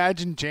to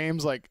imagine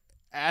James, like,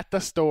 at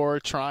the store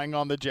trying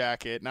on the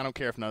jacket, and I don't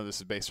care if none of this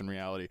is based in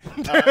reality.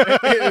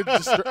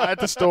 Just at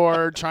the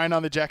store trying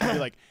on the jacket and be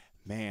like,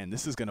 man,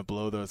 this is going to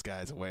blow those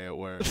guys away at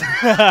work.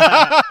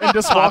 And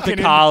just walking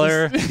the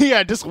collar.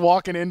 Just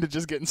walking into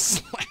just getting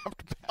slapped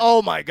back.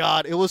 Oh, my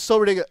God. It was so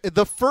ridiculous.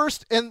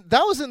 And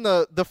that was in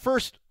the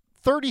first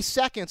 30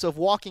 seconds of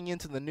walking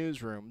into the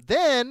newsroom.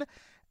 Then,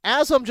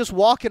 as I'm just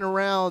walking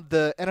around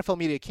the NFL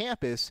Media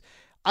Campus,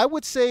 I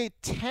would say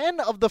 10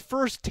 of the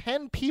first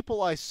 10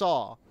 people I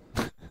saw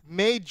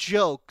made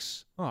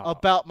jokes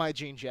about my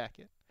jean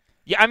jacket.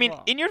 Yeah, I mean,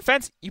 in your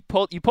defense, you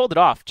pulled it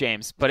off,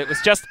 James. But it was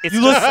just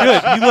you look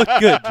good. You look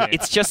good, James.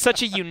 It's just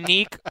such a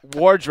unique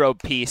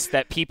wardrobe piece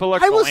that people are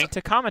going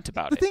to comment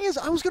about The thing is,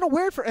 I was going to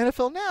wear it for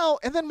NFL Now,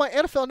 and then my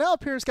NFL Now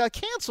appearance got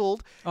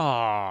canceled.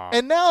 Aww.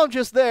 And now I'm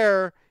just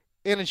there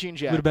in a jean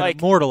jacket. Would have been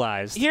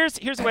immortalized. Here's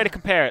a way to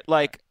compare it.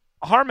 Like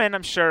Harmon,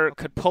 I'm sure,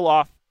 could pull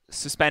off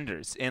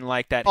suspenders in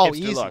like that hipster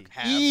easy. look.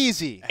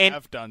 Easy.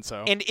 Have done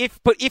so. And if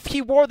he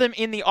wore them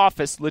in the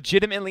office,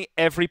 legitimately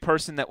every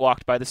person that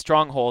walked by the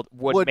Stronghold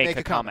would make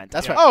a comment.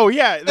 That's right. Oh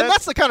yeah, and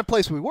that's the kind of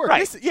place we work.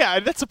 Right.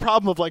 That's a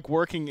problem of like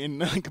working in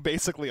like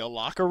basically a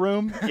locker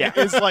room. Yeah.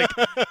 Is like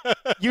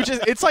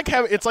it's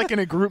like in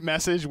a group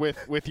message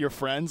with your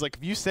friends. Like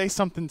if you say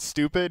something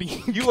stupid,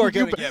 you are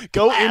gonna get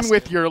go blasted. in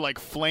with your like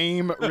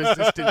flame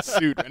resistant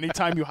suit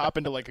anytime you hop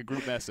into like a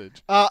group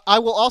message. I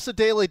will also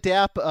daily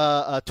dap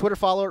a Twitter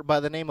follower by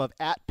the name of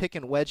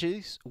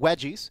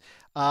 @PickinWedgies.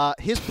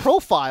 His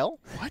profile.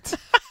 What?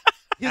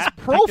 His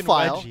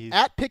profile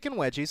at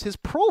 @PickinWedgies. His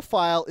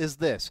profile is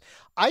this: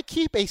 I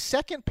keep a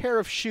second pair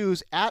of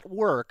shoes at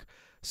work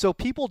so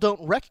people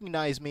don't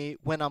recognize me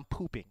when I'm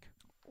pooping.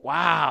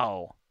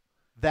 Wow.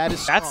 That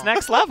is That's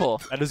next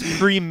level. That is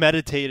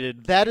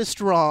premeditated. That is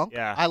strong.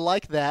 Yeah. I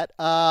like that.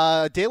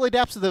 Daily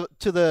daps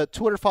to the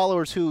Twitter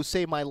followers who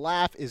say my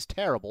laugh is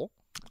terrible.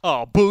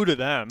 Oh, boo to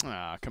them.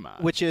 Ah, come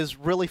on. Which is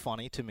really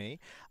funny to me.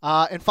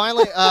 And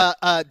finally,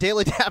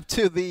 daily tap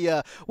to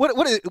the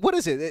what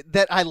is it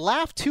that I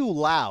laugh too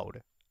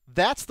loud?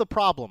 That's the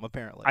problem,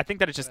 apparently. I think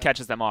that it just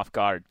catches them off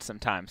guard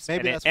sometimes.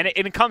 Maybe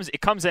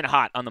it comes in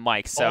hot on the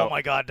mic. So oh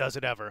my God, does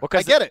it ever? Well,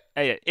 I get it.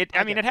 It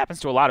happens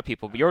to a lot of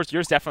people. But yours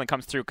definitely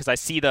comes through because I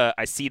see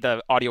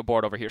the audio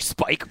board over here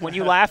spike when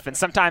you laugh, and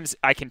sometimes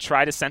I can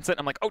try to sense it.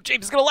 I'm like, oh,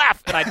 James is gonna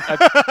laugh, and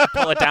I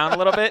pull it down a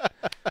little bit.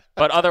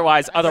 But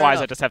otherwise,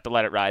 I just have to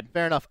let it ride.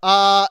 Fair enough.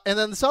 And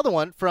then this other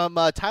one from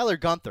Tyler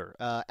Gunther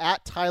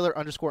at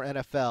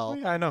Tyler_NFL. Oh,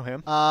 yeah, I know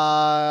him.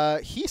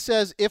 He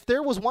says, if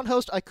there was one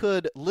host I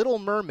could Little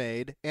Mermaid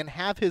and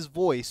have his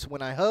voice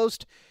when I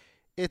host,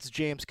 it's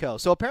James Coe.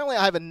 So apparently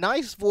I have a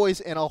nice voice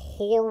and a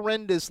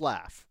horrendous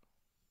laugh.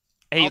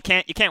 Hey, you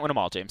can't win them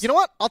all, James. You know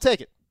what? I'll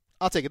take it.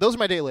 Those are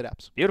my daily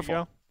daps.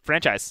 Beautiful.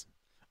 Franchise.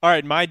 All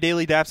right, my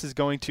daily daps is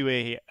going to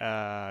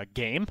a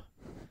game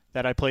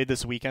that I played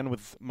this weekend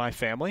with my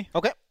family.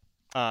 Okay.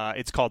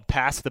 It's called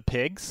Pass the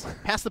Pigs.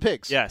 Pass the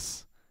Pigs.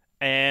 Yes.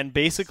 And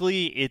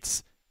basically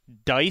it's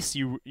dice.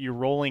 You're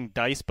rolling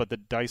dice, but the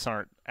dice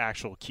aren't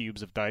actual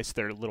cubes of dice.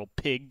 They're little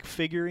pig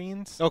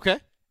figurines. Okay.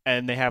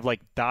 And they have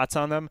like dots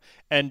on them.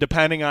 And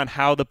depending on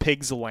how the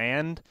pigs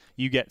land,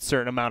 you get a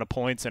certain amount of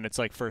points, and it's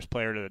like first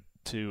player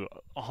to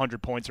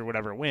 100 points or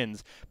whatever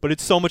wins. But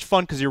it's so much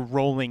fun because you're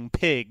rolling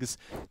pigs,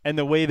 and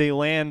the way they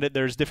land,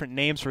 there's different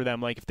names for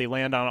them. Like if they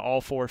land on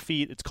all 4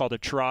 feet, it's called a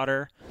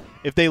trotter.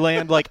 If they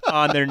land like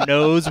on their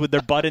nose with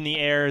their butt in the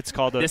air, it's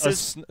called a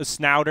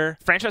snouter.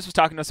 Franchise was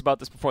talking to us about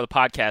this before the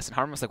podcast, and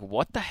Harmon was like,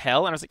 "What the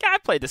hell?" And I was like, "Yeah, I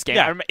played this game.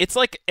 Yeah. It's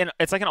like an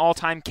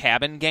all-time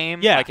cabin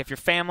game. Yeah. Like if your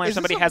family or Is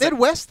somebody this a has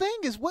Midwest thing?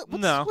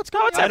 What's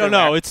going on? I don't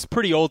know. It's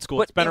pretty old school.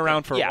 But It's been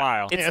around for a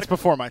while. It's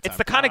before my time. It's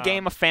the kind of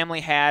game a family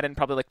had in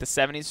probably like the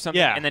 70s or something,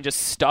 Yeah. and then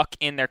just stuck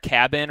in their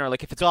cabin, or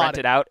like if it's Got rented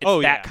it. out, it's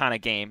that yeah. kind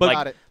of game. But-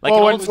 Got it. Like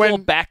Well, an old school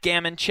when-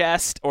 backgammon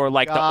chest, or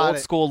like the Got old it.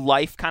 school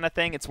life kind of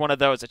thing. It's one of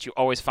those that you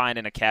always find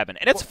in a cabin,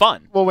 and it's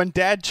fun. Well, when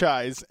Dad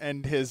Chise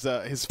and his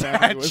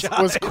family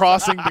was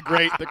crossing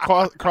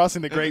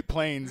the Great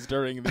Plains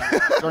during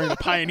the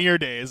pioneer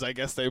days, I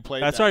guess they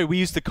played. That's that. right. We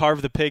used to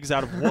carve the pigs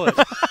out of wood.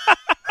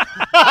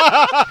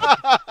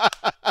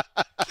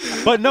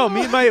 But no,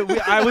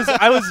 I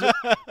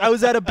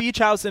was at a beach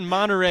house in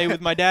Monterey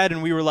with my dad,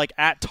 and we were like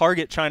at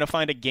Target trying to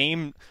find a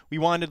game. We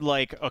wanted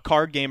like a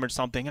card game or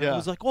something, and I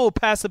was like, "Oh,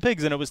 Pass the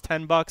Pigs," and it was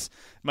 $10.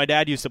 My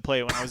dad used to play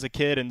it when I was a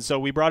kid, and so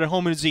we brought it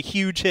home. It was a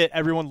huge hit.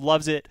 Everyone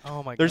loves it.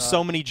 Oh my There's God.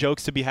 so many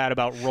jokes to be had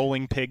about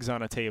rolling pigs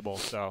on a table.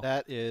 So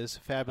That is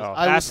fabulous. Oh,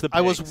 Pass the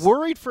I was Pigs.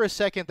 worried for a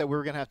second that we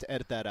were going to have to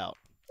edit that out.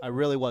 I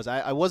really was.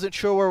 I wasn't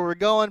sure where we were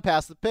going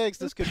past the pigs.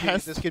 This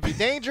could be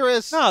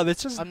dangerous. No,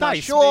 that's just I'm dice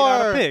not sure. made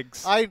out of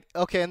pigs.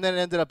 And then it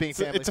ended up being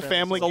family. It's a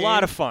family It's a game.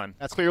 lot of fun.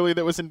 That's clearly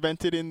that was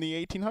invented in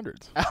the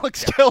 1800s.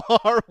 Alex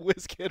Killar,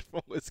 WizKid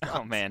from Wisconsin.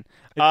 Oh man,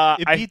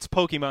 It beats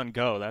Pokemon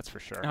Go, that's for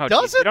sure. Oh,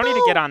 Does geez, you it, don't need to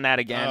though? get on that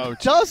again. Oh,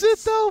 Does it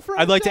though? For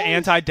I'd like to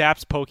days?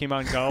 anti-Daps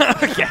Pokemon Go.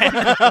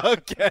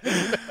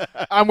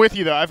 Okay. I'm with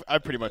you though.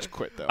 I've pretty much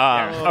quit though.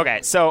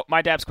 Okay, so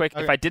my dab's quick.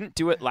 If I didn't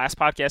do it last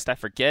podcast, I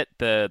forget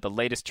the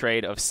latest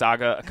trade of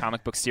Saga, a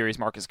comic book series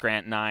Marcus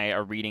Grant and I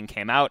are reading,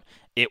 came out.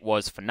 It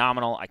was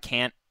phenomenal. I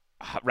can't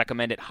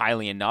recommend it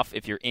highly enough.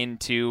 If you're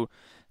into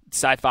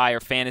sci-fi or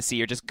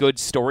fantasy or just good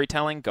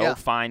storytelling, go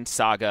find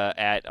Saga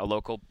at a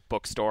local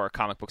bookstore or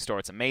comic book store.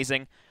 It's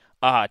amazing.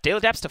 Daily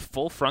Daps to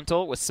Full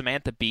Frontal with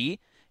Samantha Bee.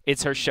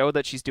 It's her show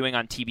that she's doing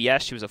on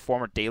TBS. She was a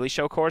former Daily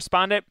Show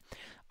correspondent.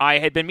 I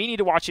had been meaning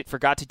to watch it,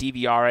 forgot to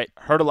DVR it,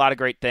 heard a lot of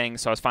great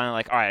things, so I was finally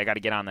like, all right, I got to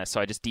get on this.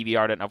 So I just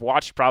DVR'd it, and I've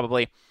watched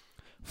probably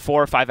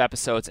 4 or 5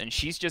 episodes, and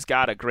she's just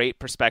got a great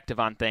perspective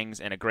on things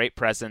and a great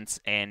presence,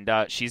 and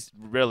she's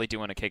really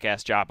doing a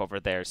kick-ass job over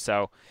there.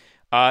 So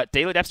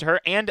Daily Daps to her.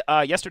 And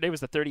yesterday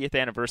was the 30th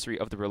anniversary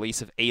of the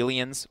release of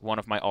Aliens, one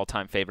of my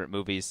all-time favorite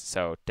movies.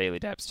 So Daily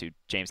Daps to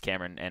James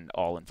Cameron and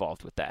all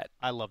involved with that.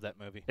 I love that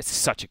movie. It's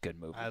such a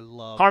good movie.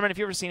 Harmon, have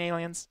you ever seen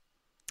Aliens?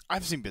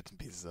 I've seen bits and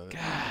pieces of it.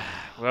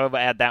 We'll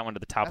add that one to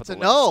the top of the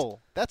list.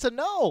 That's a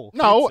no.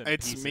 No,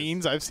 it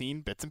means I've seen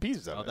bits and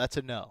pieces of it. That's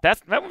a no.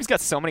 That movie's got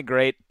so many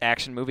great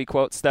action movie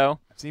quotes, though.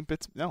 I've seen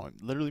bits. No, it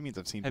literally means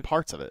I've seen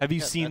parts of it. Have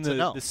you seen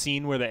the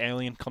scene where the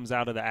alien comes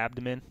out of the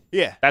abdomen?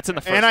 Yeah, that's in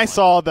the first And one. I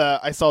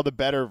saw the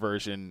better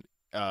version,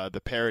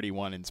 the parody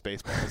one in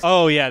Spaceballs.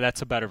 Oh yeah,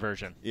 that's a better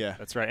version. Yeah,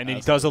 that's right. And he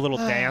does a little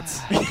dance.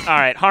 All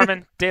right,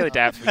 Harmon, Daily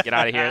Daps, we get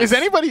out of here. Is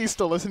anybody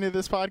still listening to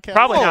this podcast?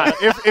 Probably not.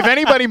 If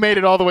anybody made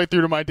it all the way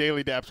through to my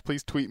Daily Daps,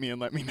 please tweet me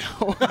and let me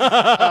know.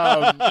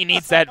 He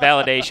needs that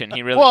validation.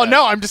 He really well, does.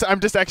 no, I'm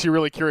just actually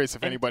really curious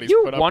if anybody's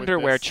You put up wonder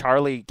with where this.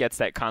 Charlie gets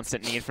that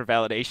constant need for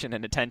validation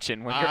and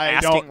attention when you're I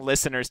asking don't-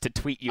 listeners to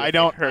tweet you I if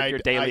don't they heard your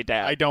Daily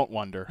Dab. I don't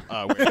wonder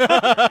where you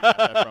got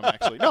that from,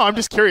 actually. No, I'm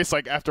just curious.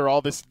 Like after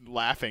all this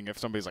laughing, if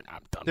somebody's like,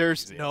 "I'm done."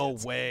 There's no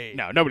way.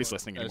 No, nobody's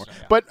listening anymore.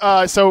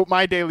 But so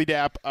my Daily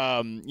Dap,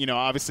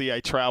 obviously I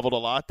traveled a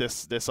lot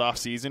this off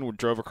season. We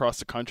drove across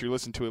the country,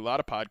 listened to a lot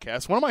of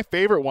podcasts. One of my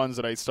favorite ones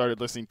that I started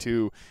listening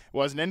to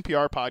was an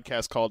NPR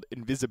podcast called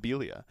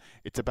Invisibilia.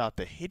 It's about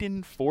the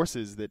hidden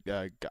forces that,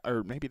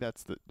 or maybe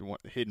that's the one,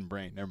 Hidden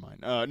Brain. Never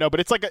mind. No, but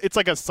it's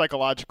like a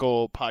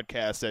psychological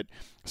podcast at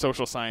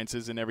social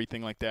sciences and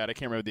everything like that. I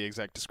can't remember the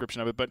exact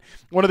description of it, but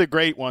one of the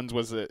great ones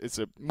was it's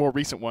a more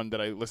recent one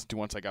that I listened to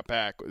once I got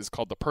back. It's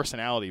called The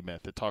Personality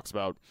Myth. It talks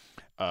about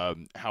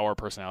how our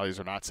personalities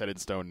are not set in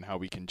stone and how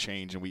we can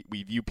change, and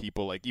we view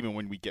people like even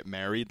when we get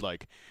married,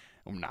 like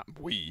not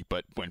we,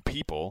 but when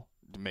people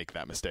make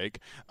that mistake,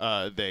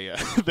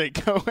 they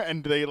go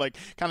and they like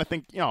kind of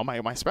think,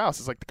 my spouse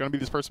is like going to be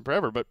this person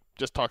forever, but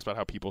just talks about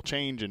how people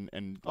change and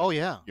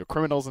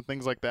criminals and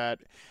things like that,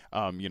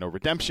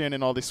 redemption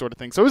and all these sort of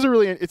things. So it's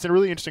a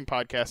really interesting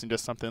podcast, and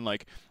just something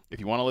like if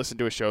you want to listen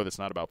to a show that's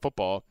not about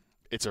football,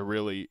 it's a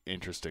really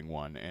interesting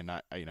one. And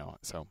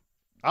so.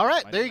 All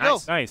right, there you go.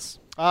 Nice.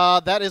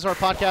 That is our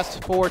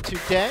podcast for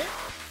today.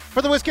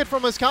 For the WizKid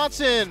from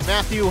Wisconsin,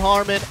 Matthew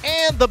Harmon,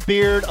 and the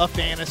Beard of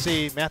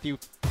Fantasy, Matthew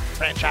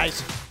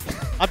Franchise.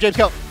 I'm James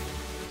Coe.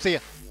 See ya.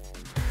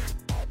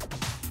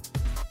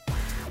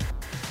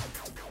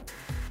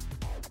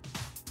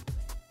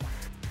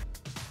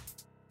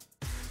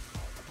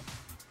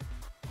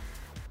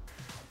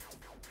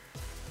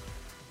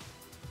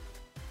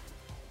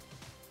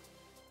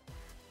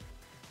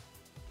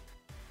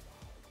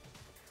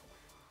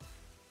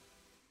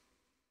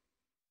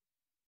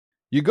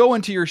 You go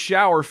into your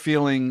shower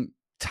feeling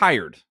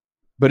tired,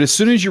 but as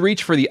soon as you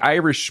reach for the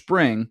Irish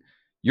Spring,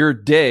 your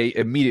day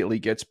immediately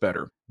gets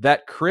better.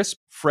 That crisp,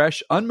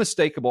 fresh,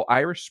 unmistakable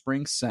Irish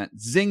Spring scent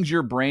zings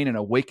your brain and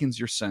awakens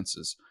your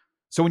senses.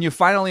 So when you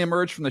finally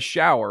emerge from the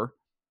shower,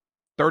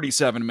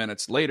 37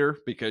 minutes later,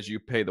 because you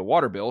pay the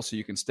water bill so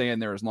you can stay in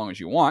there as long as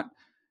you want,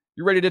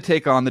 you're ready to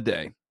take on the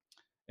day.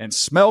 And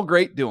smell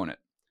great doing it.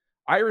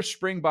 Irish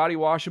Spring Body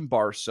Wash and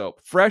Bar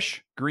Soap.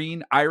 Fresh,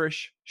 green,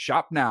 Irish.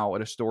 Shop now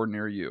at a store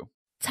near you.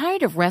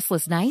 Tired of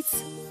restless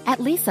nights? At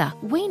Leesa,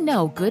 we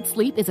know good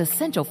sleep is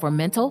essential for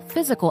mental,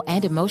 physical,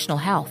 and emotional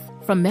health.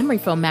 From memory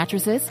foam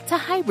mattresses to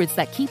hybrids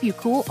that keep you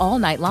cool all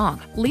night long,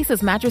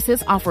 Leesa's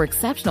mattresses offer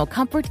exceptional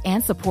comfort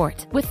and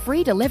support with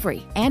free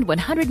delivery and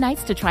 100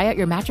 nights to try out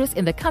your mattress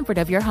in the comfort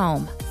of your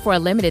home. For a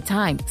limited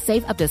time,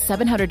 save up to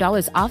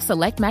 $700 off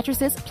select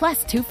mattresses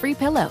plus 2 free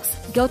pillows.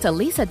 Go to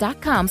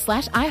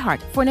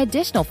leesa.com/iHeart for an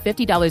additional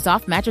 $50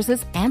 off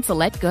mattresses and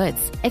select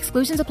goods.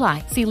 Exclusions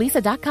apply. See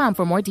leesa.com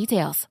for more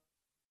details.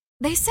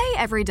 They say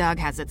every dog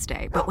has its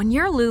day, but when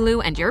you're Lulu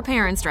and your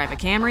parents drive a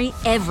Camry,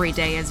 every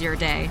day is your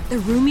day. The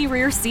roomy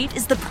rear seat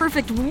is the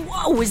perfect,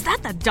 whoa, is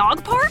that the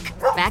dog park?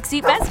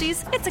 Backseat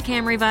besties, it's a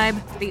Camry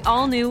vibe. The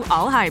all-new,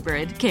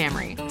 all-hybrid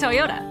Camry.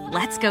 Toyota,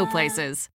 let's go places.